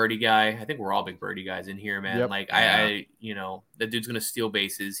big birdie guy. I think we're all big birdie guys in here, man. Yep. Like Yeah. I, the dude's gonna steal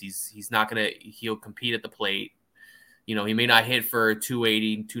bases. He's not gonna. He'll compete at the plate. He may not hit for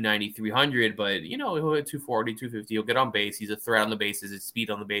 280, 290, 300, but, he'll hit 240, 250. He'll get on base. He's a threat on the bases. His speed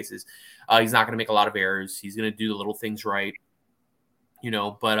on the bases. He's not going to make a lot of errors. He's going to do the little things right,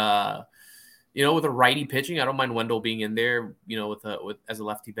 but, with a righty pitching, I don't mind Wendell being in there, with as a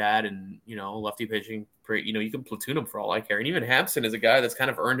lefty bat and, lefty pitching. You can platoon him for all I care. And even Hampson is a guy that's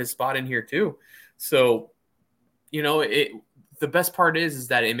kind of earned his spot in here too. So, the best part is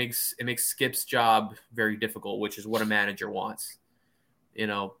that it makes Skip's job very difficult, which is what a manager wants.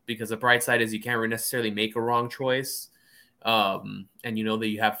 Because the bright side is you can't necessarily make a wrong choice, and that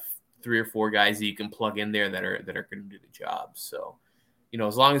you have 3 or 4 guys that you can plug in there that are going to do the job. So,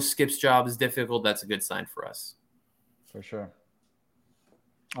 as long as Skip's job is difficult, that's a good sign for us. For sure.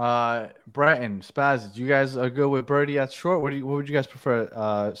 Bratton, Spaz, you guys are good with birdie at short? What would you guys prefer?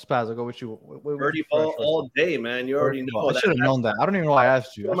 Spaz, I'll go with you. What Birdie ball all day, man. You already know. I should have known that. I don't even know why I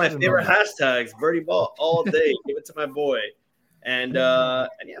asked you. One of my favorite hashtags, birdie ball all day. Give it to my boy. And yeah,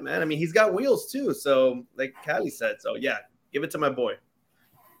 man. I mean, he's got wheels too. So, like Callie said, so yeah, give it to my boy.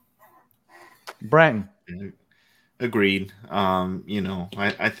 Bratton. Agreed.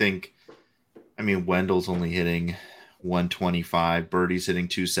 I think, Wendell's only hitting 125. Birdie's hitting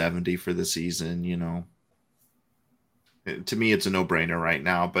 270 for the season. To me, it's a no-brainer right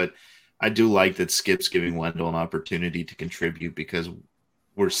now. But I do like that Skip's giving Wendell an opportunity to contribute, because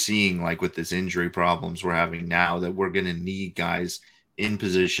we're seeing, like, with this injury problems we're having now, that we're going to need guys in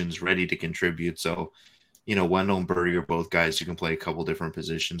positions ready to contribute. So, Wendell and Birdie are both guys who can play a couple different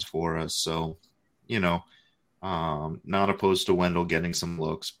positions for us. So, not opposed to Wendell getting some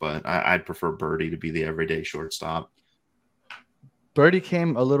looks, but I'd prefer Birdie to be the everyday shortstop. Birdie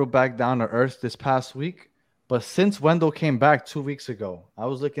came a little back down to earth this past week, but since Wendell came back 2 weeks ago, I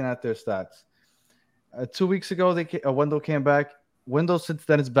was looking at their stats. 2 weeks ago, Wendell came back. Wendell since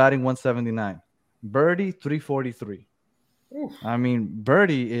then is batting 179. Birdie 343. Oof.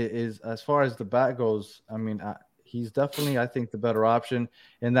 Birdie is, as far as the bat goes, he's definitely, I think, the better option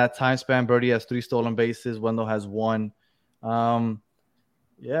in that time span. Birdie has 3 stolen bases. Wendell has 1.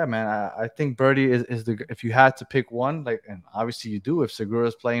 Yeah, man, I think Birdie is the, if you had to pick one, and obviously you do, if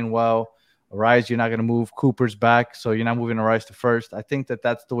Segura's playing well, Arise, you're not going to move. Cooper's back, so you're not moving Arise to first. I think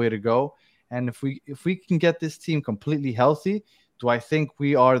that's the way to go. And if we can get this team completely healthy, do I think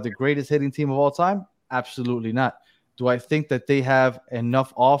we are the greatest hitting team of all time? Absolutely not. Do I think that they have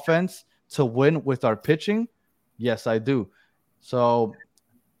enough offense to win with our pitching? Yes, I do. So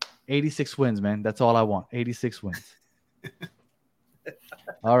 86 wins, man. That's all I want. 86 wins.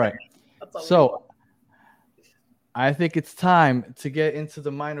 All right. So I think it's time to get into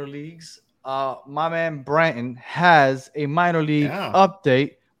the minor leagues. My man Branton has a minor league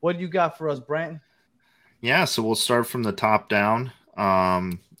update. What do you got for us, Branton? Yeah, so we'll start from the top down.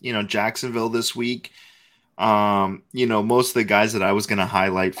 Jacksonville this week. Most of the guys that I was going to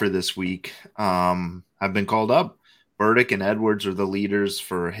highlight for this week have been called up. Burdick and Edwards are the leaders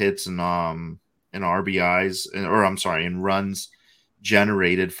for hits and RBIs, and runs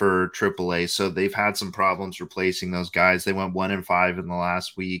generated for AAA. So they've had some problems replacing those guys. They went 1-5 in the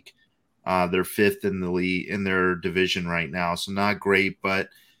last week. They're 5th in the league in their division right now, so not great. But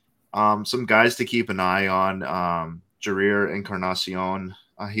some guys to keep an eye on. Jair Encarnacion,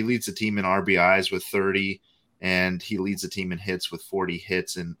 he leads the team in RBIs with 30, and he leads the team in hits with 40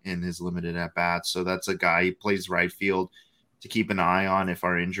 hits in his limited at bats. So that's a guy, he plays right field, to keep an eye on if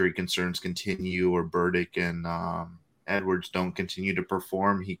our injury concerns continue or Burdick and Edwards don't continue to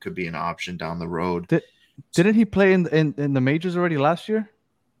perform. He could be an option down the road. Didn't he play in the majors already last year?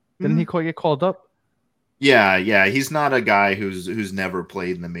 Didn't he get called up? Yeah. He's not a guy who's never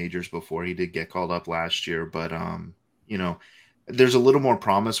played in the majors before. He did get called up last year, but there's a little more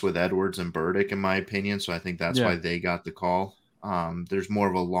promise with Edwards and Burdick, in my opinion. So I think that's why they got the call. There's more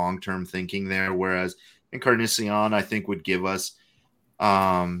of a long-term thinking there, whereas Encarnacion, I think, would give us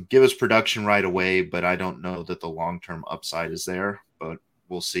production right away, but I don't know that the long-term upside is there, but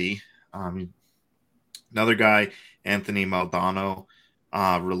we'll see. Another guy, Anthony Maldonado,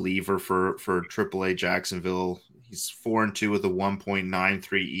 reliever for AAA Jacksonville. He's 4-2 with a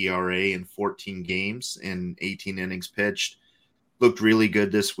 1.93 ERA in 14 games in 18 innings pitched. Looked really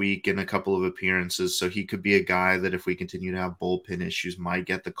good this week in a couple of appearances, so he could be a guy that, if we continue to have bullpen issues, might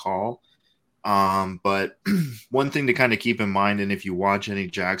get the call. But one thing to kind of keep in mind, and if you watch any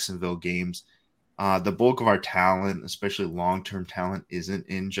Jacksonville games, the bulk of our talent, especially long-term talent, isn't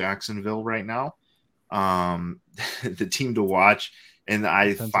in Jacksonville right now. The team to watch, and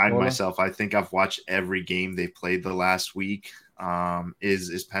I find myself, I think I've watched every game they played the last week.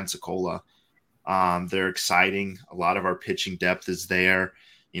 is Pensacola. They're exciting. A lot of our pitching depth is there.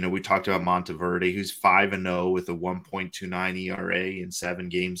 We talked about Monteverde, who's 5-0 with a 1.29 ERA in 7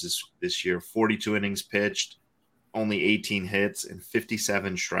 games this year, 42 innings pitched, only 18 hits, and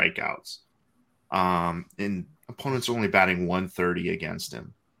 57 strikeouts. And opponents are only batting 130 against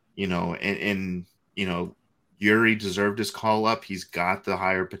him. Eury deserved his call up. He's got the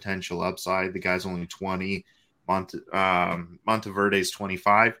higher potential upside. The guy's only 20. Monteverde's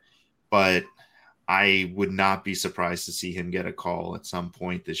 25, but I would not be surprised to see him get a call at some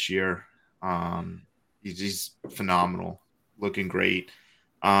point this year. He's phenomenal, looking great.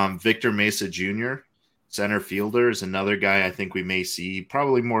 Victor Mesa Jr., center fielder, is another guy I think we may see,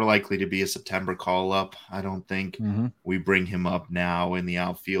 probably more likely to be a September call-up. I don't think we bring him up now in the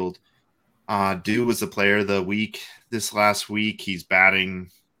outfield. Dude was the player of the week this last week. He's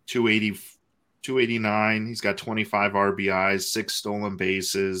batting 289. He's got 25 RBIs, 6 stolen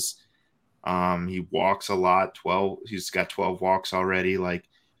bases. He walks a lot. He's got 12 walks already. Like,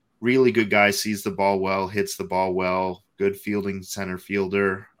 really good guy, sees the ball well, hits the ball well, good fielding center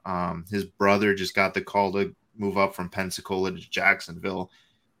fielder. His brother just got the call to move up from Pensacola to Jacksonville.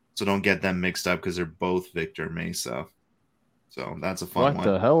 So don't get them mixed up because they're both Victor Mesa. So that's a fun one. What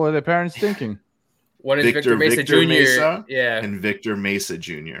the hell were their parents thinking? One is Victor Mesa Jr. Mesa, yeah, and Victor Mesa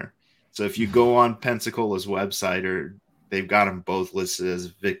Jr. So if you go on Pensacola's website, they've got them both listed as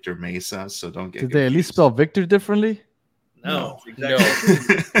Victor Mesa. So don't get confused. They at least spell Victor differently? No.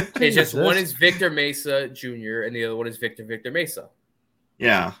 It's just one is Victor Mesa Jr. and the other one is Victor Mesa.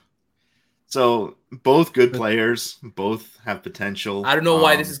 Yeah. So both good players, both have potential. I don't know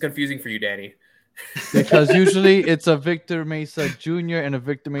why this is confusing for you, Danny. Because usually it's a Victor Mesa Jr. and a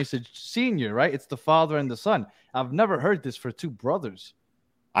Victor Mesa Sr., right? It's the father and the son. I've never heard this for two brothers.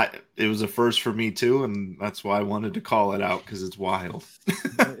 It was a first for me too, and that's why I wanted to call it out because it's wild.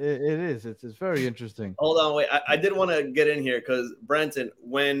 It is. It's very interesting. Hold on, wait. I did want to get in here because, Brenton,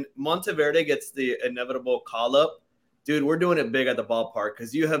 when Monteverde gets the inevitable call-up, dude, we're doing it big at the ballpark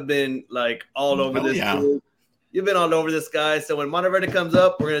because you have been, like, all over this dude. You've been all over this guy. So when Monteverde comes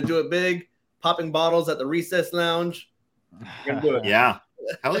up, we're going to do it big. Popping bottles at the recess lounge. We're going to do it. Yeah.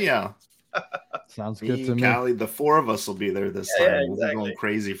 Hell yeah. Sounds good to me. Callie, the 4 of us will be there this time. Yeah, We'll be going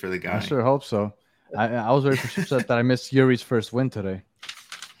crazy for the guy. I sure hope so. I was very upset that I missed Yuri's first win today.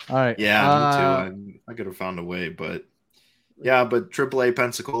 All right. Yeah, me too. I could have found a way, but AAA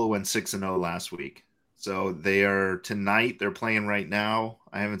Pensacola went 6-0 last week. So they are tonight. They're playing right now.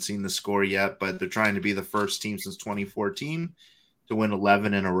 I haven't seen the score yet, but they're trying to be the first team since 2014 to win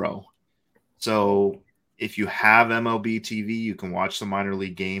 11 in a row. So if you have MLB TV, you can watch the minor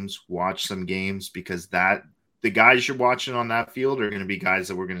league games, watch some games, because the guys you're watching on that field are going to be guys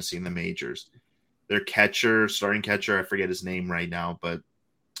that we're going to see in the majors. Their starting catcher, I forget his name right now, but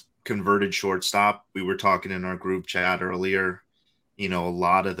converted shortstop. We were talking in our group chat earlier. A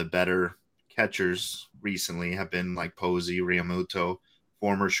lot of the better catchers recently have been like Posey, Riamuto,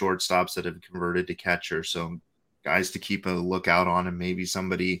 former shortstops that have converted to catcher. So guys to keep a lookout on, and maybe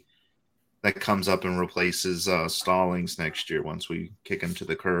somebody that comes up and replaces Stallings next year once we kick him to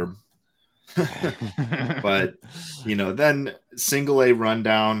the curb. But, then single A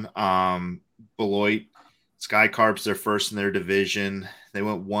rundown, Beloit, Sky Carps, they're first in their division. They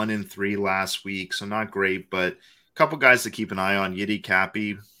went 1-3 last week, so not great, but a couple guys to keep an eye on. Yiddy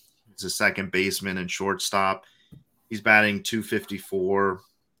Cappy, he's a second baseman and shortstop. He's batting .254,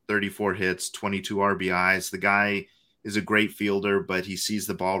 34 hits, 22 RBIs. The guy is a great fielder, but he sees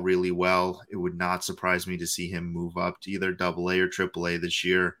the ball really well. It would not surprise me to see him move up to either AA or AAA this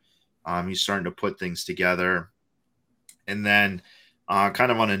year. He's starting to put things together. And then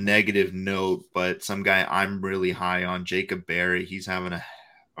kind of on a negative note, but some guy I'm really high on, Jacob Berry. He's having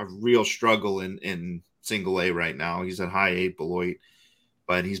a real struggle in single A right now. He's at high A Beloit,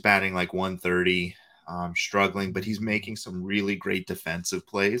 but he's batting like 130, struggling, but he's making some really great defensive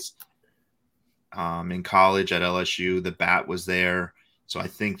plays. In college at LSU, the bat was there. So I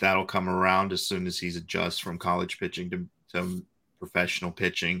think that'll come around as soon as he's adjusts from college pitching to professional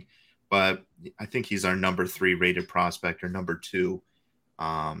pitching. But I think he's our number 3 rated prospect, or number 2.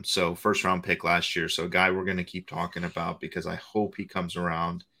 So first round pick last year. So a guy we're going to keep talking about because I hope he comes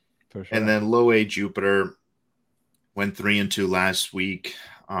around. For sure. And then low A Jupiter went 3-2 last week.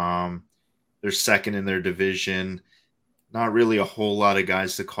 They're second in their division. Not really a whole lot of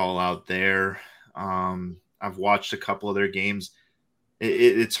guys to call out there. I've watched a couple of their games.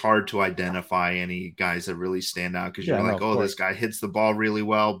 It's hard to identify any guys that really stand out because you're like, this guy hits the ball really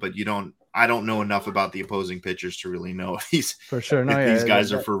well, but I don't know enough about the opposing pitchers to really know if these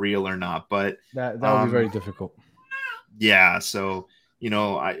guys are for real or not. But that would be very difficult. Yeah, so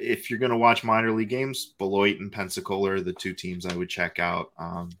if you're going to watch minor league games, Beloit and Pensacola are the two teams I would check out.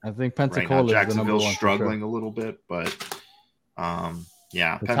 I think Right now, Pensacola is the number Jacksonville's one struggling for a little bit, but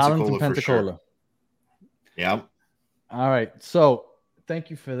yeah, sure. The talent in Pensacola for Pensacola. sure. Yep. All right. So thank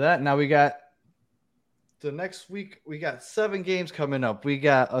you for that. Now we got the next week. We got 7 games coming up. We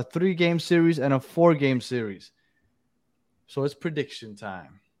got a 3-game series and a 4-game series. So it's prediction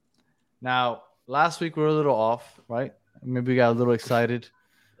time. Now, last week we were a little off, right? Maybe we got a little excited.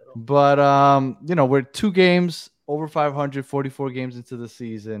 But we're 2 games over 500, 44 games into the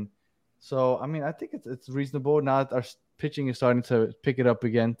season. So I mean, I think it's reasonable now that our pitching is starting to pick it up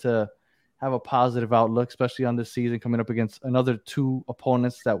again to have a positive outlook, especially on this season, coming up against another 2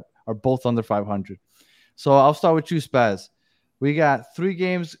 opponents that are both under 500. So I'll start with you, Spaz. We got 3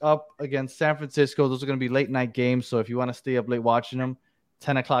 games up against San Francisco. Those are going to be late night games. So if you want to stay up late watching them,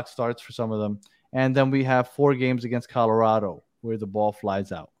 10 o'clock starts for some of them. And then we have 4 games against Colorado where the ball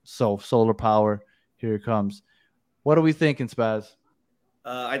flies out. So solar power, here it comes. What are we thinking, Spaz?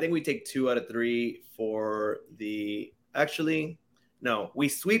 I think we take 2 out of 3 for the. Actually, no, we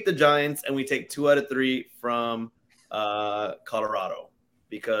sweep the Giants and we take 2 out of 3 from Colorado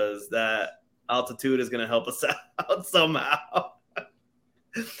because that altitude is going to help us out somehow.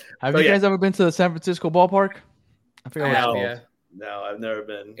 Have you guys ever been to the San Francisco ballpark? I forget what it's called. Yeah. No, I've never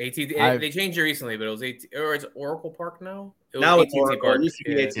been. AT&T. They changed it recently, but it was it's Oracle Park now. Now it's AT&T Oracle. Park. It used to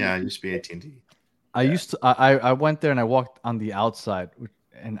be AT&T. Yeah, it used to be AT&T. I went there and I walked on the outside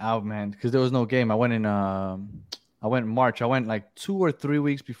and out, man, because there was no game. I went in March. I went like 2 or 3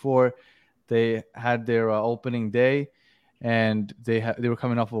 weeks before they had their opening day, and they were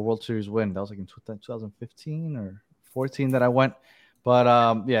coming off a World Series win. That was like in 2015 or 14 that I went.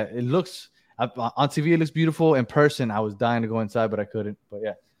 But yeah, it looks on TV. It looks beautiful. In person, I was dying to go inside, but I couldn't. But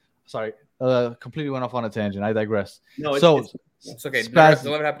yeah, sorry, completely went off on a tangent. I digress. No, It's okay. Spaz,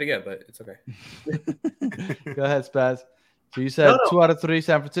 Don't let it happen again, but it's okay. go ahead, Spaz. So you said 2 out of 3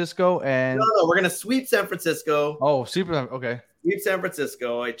 San Francisco, and no, we're gonna sweep San Francisco. Oh, super. Okay. Sweep San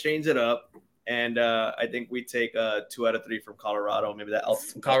Francisco. I change it up, and I think we take 2 out of 3 from Colorado. Maybe that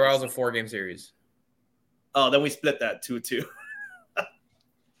else. Colorado's a 4-game series. Oh, then we split that 2-2.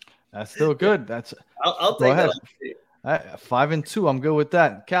 That's still good. That's I'll take ahead. that. 5-2. I'm good with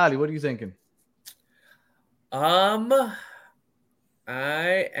that. Callie, what are you thinking? I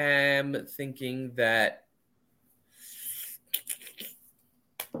am thinking that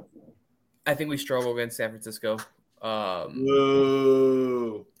I think we struggle against San Francisco.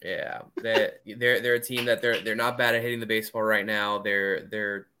 Whoa. Yeah, they're a team that they're not bad at hitting the baseball right now.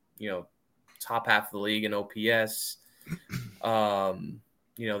 They're top half of the league in OPS.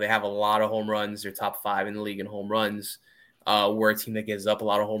 They have a lot of home runs. They're top 5 in the league in home runs. We're a team that gives up a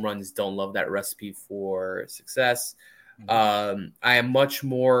lot of home runs. Don't love that recipe for success. I am much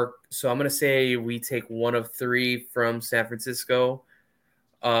more. So I'm going to say we take 1 of 3 from San Francisco.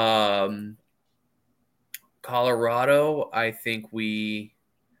 Colorado, I think we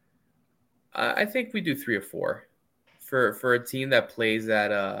do 3 or 4 for a team that plays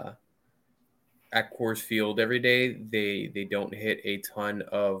at Coors Field every day. They don't hit a ton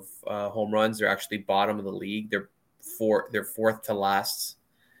of home runs. They're actually bottom of the league. They're 4th to last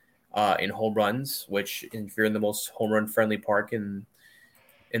in home runs, which if you're in the most home run friendly park in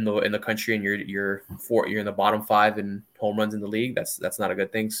the country and you're in the bottom 5 in home runs in the league, that's not a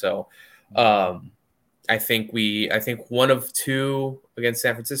good thing. So I think 1 of 2 against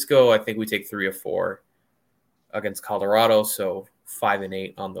San Francisco. I think we take 3 or 4 against Colorado. So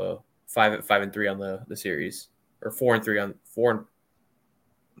 5-8 on the 5-3 on the series, or 4-3 on 4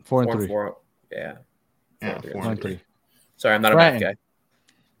 and 4. Yeah. 4-3. Sorry, I'm not a math guy.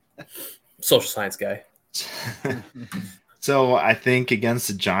 Social science guy. So I think against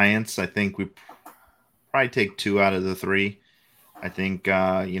the Giants, I think we probably take 2 out of the 3. I think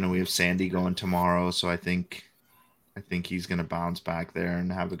we have Sandy going tomorrow, so I think he's going to bounce back there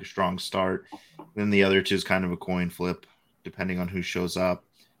and have a strong start. Then the other 2 is kind of a coin flip, depending on who shows up.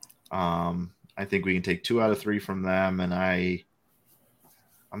 I think we can take 2 out of 3 from them, and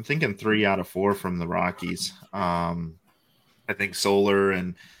I'm thinking 3 out of 4 from the Rockies. I think Solar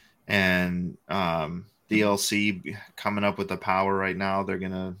and DLC coming up with the power right now. They're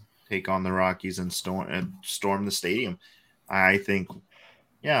gonna take on the Rockies and storm the stadium. I think,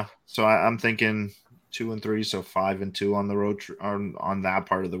 yeah. So I'm thinking 2 and 3, so 5-2 on the road on that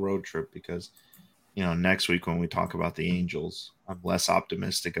part of the road trip, because next week when we talk about the Angels, I'm less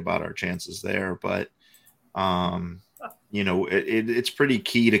optimistic about our chances there. But it's pretty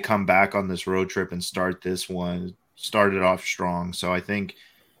key to come back on this road trip and start it off strong. So I think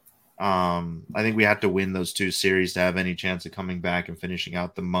I think we had to win those 2 series to have any chance of coming back and finishing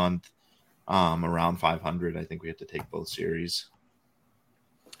out the month around 500. I think we had to take both series.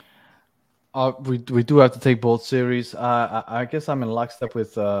 We do have to take both series. I guess I'm in lockstep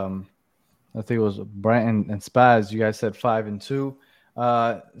with I think it was Brant and Spaz. You guys said 5-2.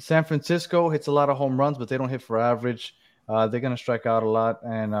 San Francisco hits a lot of home runs, but they don't hit for average. They're going to strike out a lot,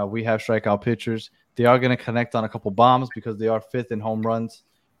 and we have strikeout pitchers. They are going to connect on a couple bombs because they are 5th in home runs.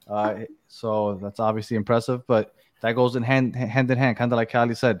 So that's obviously impressive, but that goes in hand in hand, kind of like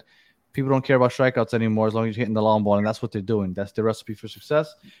Cali said. People don't care about strikeouts anymore as long as you're hitting the long ball, and that's what they're doing. That's the recipe for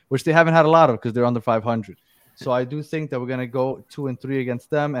success, which they haven't had a lot of because they're under 500. So I do think that we're going to go 2-3 against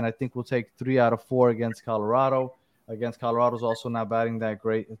them, and I think we'll take 3 out of 4 against Colorado. Colorado's also not batting that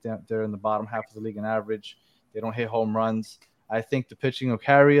great. They're in the bottom half of the league in average. They don't hit home runs. I think the pitching will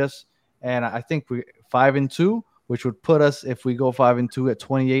carry us, and I think we 5-2, which would put us, if we go 5-2, at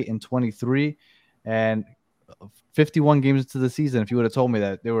 28-23, and 51 games into the season. If you would have told me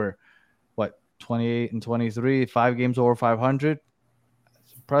that they were 28-23, 5 games over 500,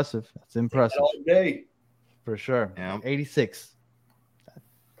 that's impressive. That's impressive. All day. For sure. Yeah. 86.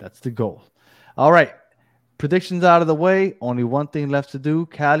 That's the goal. All right. Predictions out of the way. Only one thing left to do.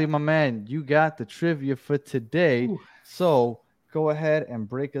 Cali, my man, you got the trivia for today. Ooh. So go ahead and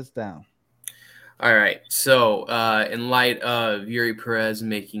break us down. All right. So in light of Eury Perez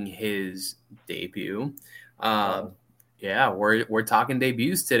making his debut, yeah, we're talking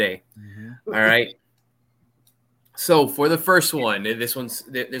debuts today. Mm-hmm. All right. So for the first one,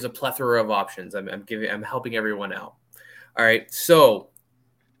 there's a plethora of options. I'm helping everyone out. All right. So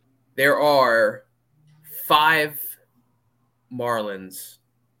there are 5 Marlins,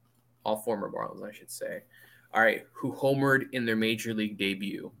 all former Marlins, I should say. All right, who homered in their major league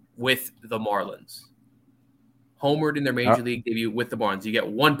debut with the Marlins. Homered in their major league debut with the Marlins. You get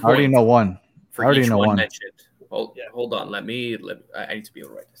 1 point. I already know one. For each one mentioned. Hold on. I need to be able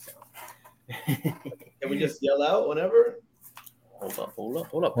to write this down. Can we just yell out whenever?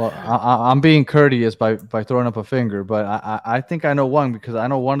 Hold up. Well, I'm being courteous by throwing up a finger, but I think I know one because I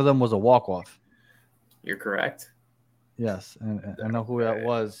know one of them was a walk-off. You're correct. Yes, and I know who that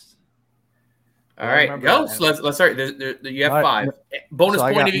was. All right, go. So let's start. You have 5. Bonus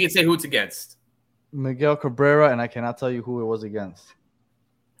point if you can say who it's against. Miguel Cabrera, and I cannot tell you who it was against.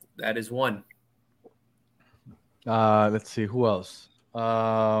 That is 1. Let's see who else.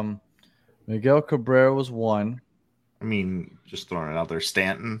 Miguel Cabrera was 1. I mean, just throwing it out there.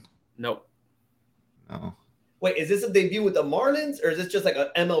 Stanton? Nope. No. Wait, is this a debut with the Marlins, or is this just like an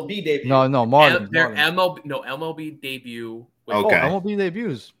MLB debut? No, Marlins. MLB debut. Okay. MLB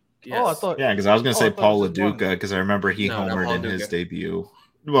debuts. Yes. Oh, I thought. Yeah, because I was going to say Paul LaDuca because I remember he homered in his debut.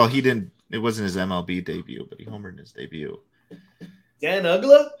 Well, he didn't. It wasn't his MLB debut, but he homered in his debut. Dan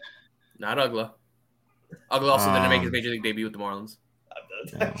Ugla? Not Ugla. Ugla also didn't make his major league debut with the Marlins.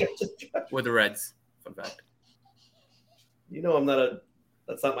 No. With the Reds. Fun fact. You know,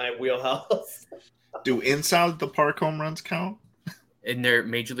 that's not my wheelhouse. Do inside the park home runs count? In their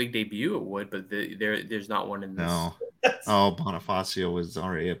major league debut, it would, but there's not one in this. No. Oh, Bonifacio was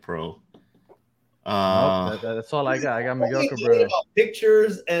already a pro. That's all I got. I got Miguel Cabrera.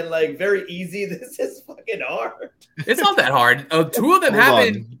 Pictures and very easy. This is fucking hard. It's not that hard. Two of them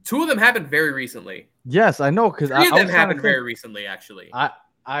happened. 2 of them happened very recently. Yes, I know because 3 of them happened very recently. Actually,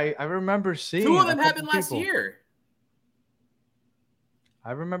 I remember seeing 2 of them happened last year.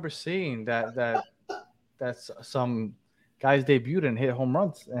 I remember seeing that's some guys debuted and hit home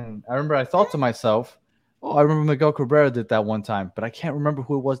runs, and I remember I thought to myself, "Oh, I remember Miguel Cabrera did that one time," but I can't remember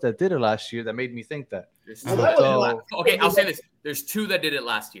who it was that did it last year that made me think that. Okay, I'll say this: there's 2 that did it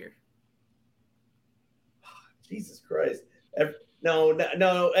last year. Jesus Christ! No!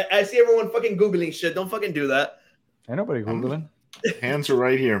 I see everyone fucking googling shit. Don't fucking do that. Ain't nobody googling. Hands are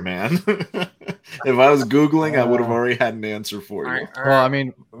right here, man. If I was Googling, I would have already had an answer for you. All right. Well, I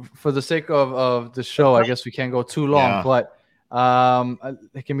mean, for the sake of the show, I guess we can't go too long, but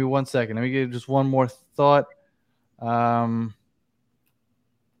give me 1 second. Let me give just one more thought. Brother,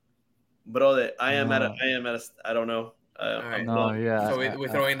 I don't know. All right. No, yeah. So we're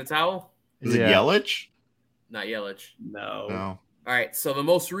throwing in the towel? Is it Yelich? Not Yelich. No. All right, so the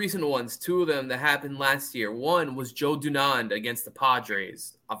most recent ones, 2 of them that happened last year. One was Joe Dunand against the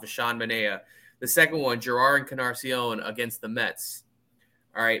Padres off of Sean Manaea. The second one, Gerard Encarnacion against the Mets.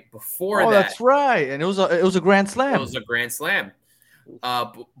 All right, before that. Oh, that's right. And it was a grand slam. It was a grand slam.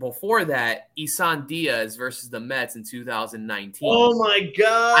 Before that, Isan Diaz versus the Mets in 2019. Oh, my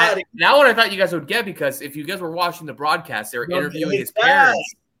God. That one I thought you guys would get because if you guys were watching the broadcast, they were interviewing his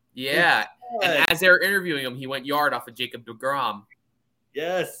parents. Yeah. And as they were interviewing him, he went yard off of Jacob deGrom.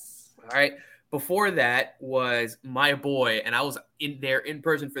 Yes. All right. Before that was my boy, and I was there in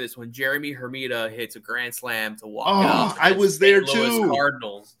person for this one. Jeremy Hermida hits a grand slam to walk it up. I was there St. Louis too.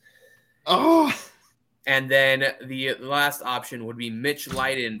 Cardinals. Oh, And then the last option would be Mitch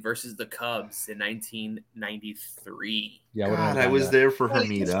Leiden versus the Cubs in 1993. Yeah, God, I was there for This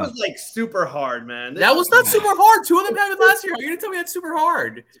Hermida. was like super hard, man. That was not super hard. 2 of them happened last year. You're going to tell me that's super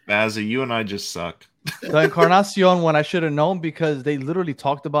hard. Bazza, you and I just suck. The Encarnacion one I should have known because they literally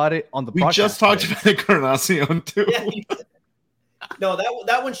talked about it on the We podcast just talked today. about Encarnacion too. Yeah, no,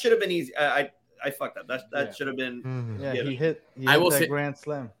 that one should have been easy. I fucked up. That should have been. Yeah, Yeah. he hit I will that say- grand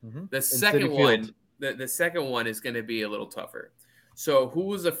slam. Mhm. The In second Citi one, Field. the second one is going to be a little tougher. So, who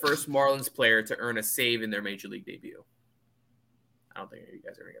was the first Marlins player to earn a save in their major league debut? I don't think you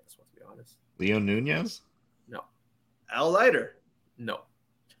guys are going to get this one, to be honest. Leo Nunez? No. Al Leiter. No.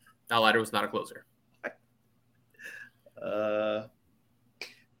 Al Leiter was not a closer.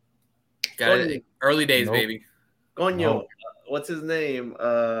 Got it. Early days, Nope. baby. Coño. No. What's his name?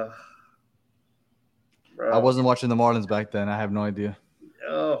 I Bro. wasn't watching the Marlins back then. I have no idea.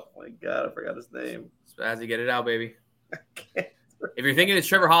 Oh my god, I forgot his name. Spazzy, get it out, baby. If you're thinking it's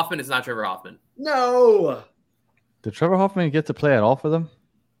Trevor Hoffman, it's not Trevor Hoffman. No. Did Trevor Hoffman get to play at all for them?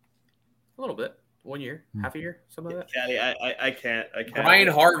 A little bit. 1 year, half a year, something like that. Caddy, I can't. Brian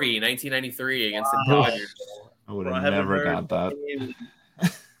Harvey, 1993 against the Wow. Dodgers. I would Bro, I have haven't never heard got that. the name.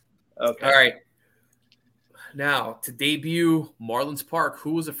 Okay. All right. Now, to debut Marlins Park,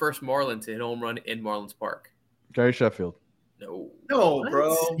 who was the first Marlin to hit a home run in Marlins Park? Gary Sheffield. No. No, What?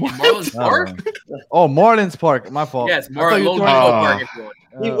 bro. In Marlins Park? Oh, Marlins Park. My fault. Yes, I thought you Lone were Depot throwing- Park. If you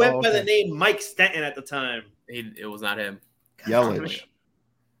want. He went by okay. the name Mike Stanton at the time. It was not him. Yelich.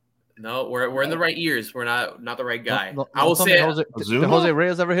 No, we're in the right years. We're not the right guy. I will tell me, say Jose, did Ozuna? Jose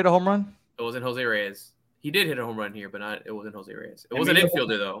Reyes ever hit a home run? it wasn't Jose Reyes. He did hit a home run here, but it wasn't Jose Reyes. It was an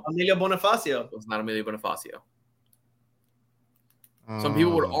infielder though. Emilio Bonifacio. It was not Emilio Bonifacio. Some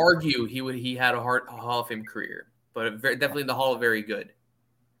people would argue he had a Hall of Fame career, but definitely in the Hall of Very Good,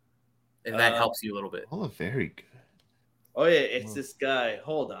 and that helps you a little bit. Oh, very good. Oh yeah, it's this guy.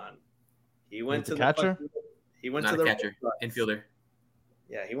 Hold on. He went The to catcher? He went Not to a the catcher, Red Sox. infielder.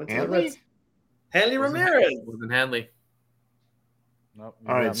 Yeah, he went to Hanley? the Reds. Hanley Ramirez. It wasn't Hanley. Nope,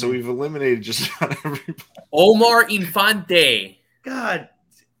 All right, so we've eliminated just about everybody. Omar Infante. God.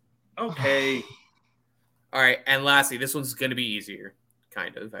 Okay. All right, and lastly, this one's going to be easier,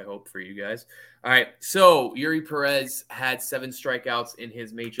 kind of, I hope, for you guys. All right, so Eury Perez had 7 strikeouts in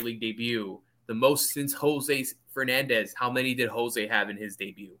his major league debut, the most since Jose Fernandez. How many did Jose have in his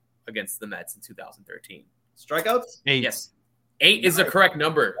debut against the Mets in 2013? Strikeouts? 8. Yes. 8 is the correct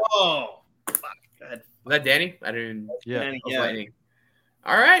number. Oh. Fuck. Go ahead. Was that Danny? I didn't. Yeah. Danny, I was yeah. lightning.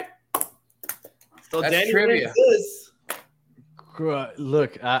 All right. So That's Danny trivia. wins this.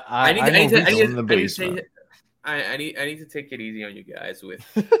 Look, I need know to Rico- in the basement. I need to take it easy on you guys with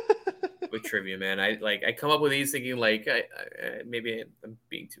trivia, man. I come up with these thinking like maybe I'm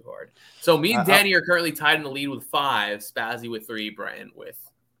being too hard. So me and Danny are currently tied in the lead with 5, Spazzy with 3, Brian with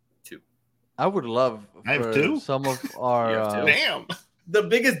 2. I would love I have for 2? some of You have our 2? Damn. The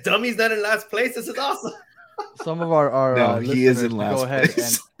biggest dummy's not in last place. This is awesome. some of our No, he is listeners in to last go ahead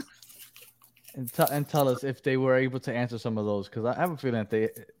place. and tell us if they were able to answer some of those, because I have a feeling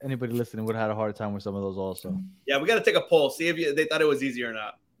that anybody listening would have had a hard time with some of those also. Yeah, we got to take a poll. See if they thought it was easy or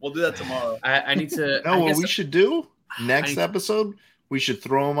not. We'll do that tomorrow. I need to. No, I what guess- we should do next need- episode, we should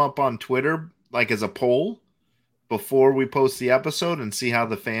throw them up on Twitter like as a poll before we post the episode and see how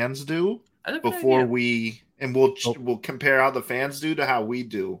the fans do That's a good before idea. we'll compare how the fans do to how we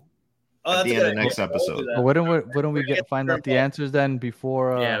do. Oh, At that's the a end good of next idea. We'll do episode. that. But wouldn't we find out the answers then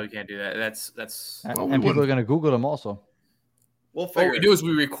before? Yeah, we can't do that. That's. and, Well, we and people wouldn't. are gonna Google them also. We'll What figure we it. do is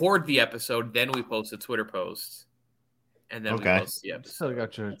we record the episode, then we post a Twitter post, and then Okay. we post the episode. Still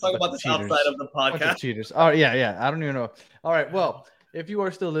got your Talk about bunch this of cheaters. outside of the Bunch of podcast. cheaters. Oh yeah. I don't even know. All right. Well, if you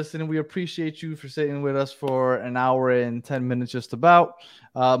are still listening, we appreciate you for sitting with us for an hour and 10 minutes, just about.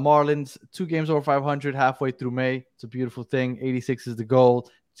 Marlins 2 games over 500 halfway through May. It's a beautiful thing. 86 is the goal.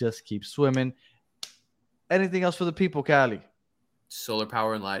 Just keep swimming. Anything else for the people, Cali? Solar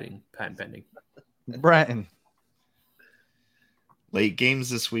power and lighting, patent pending. Bratton. Late games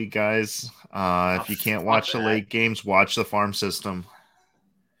this week, guys. If you can't watch the that. late games, watch the farm system.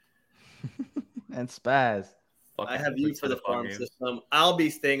 And Spaz. Fuck I that. have you Let's for the hit fun farm game. system. I'll be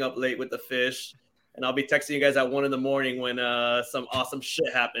staying up late with the fish, and I'll be texting you guys at 1 in the morning when some awesome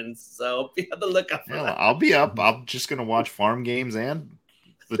shit happens. So be on the lookout for Yeah, that. I'll be up. I'm just gonna watch farm games and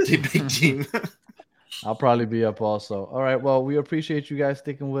the big team. I'll probably be up also. All right. Well, we appreciate you guys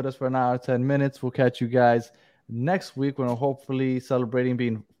sticking with us for an hour, 10 minutes. We'll catch you guys next week when we're hopefully celebrating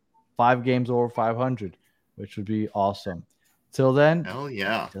being 5 games over 500, which would be awesome. Till then, Hell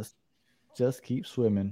yeah. just keep swimming.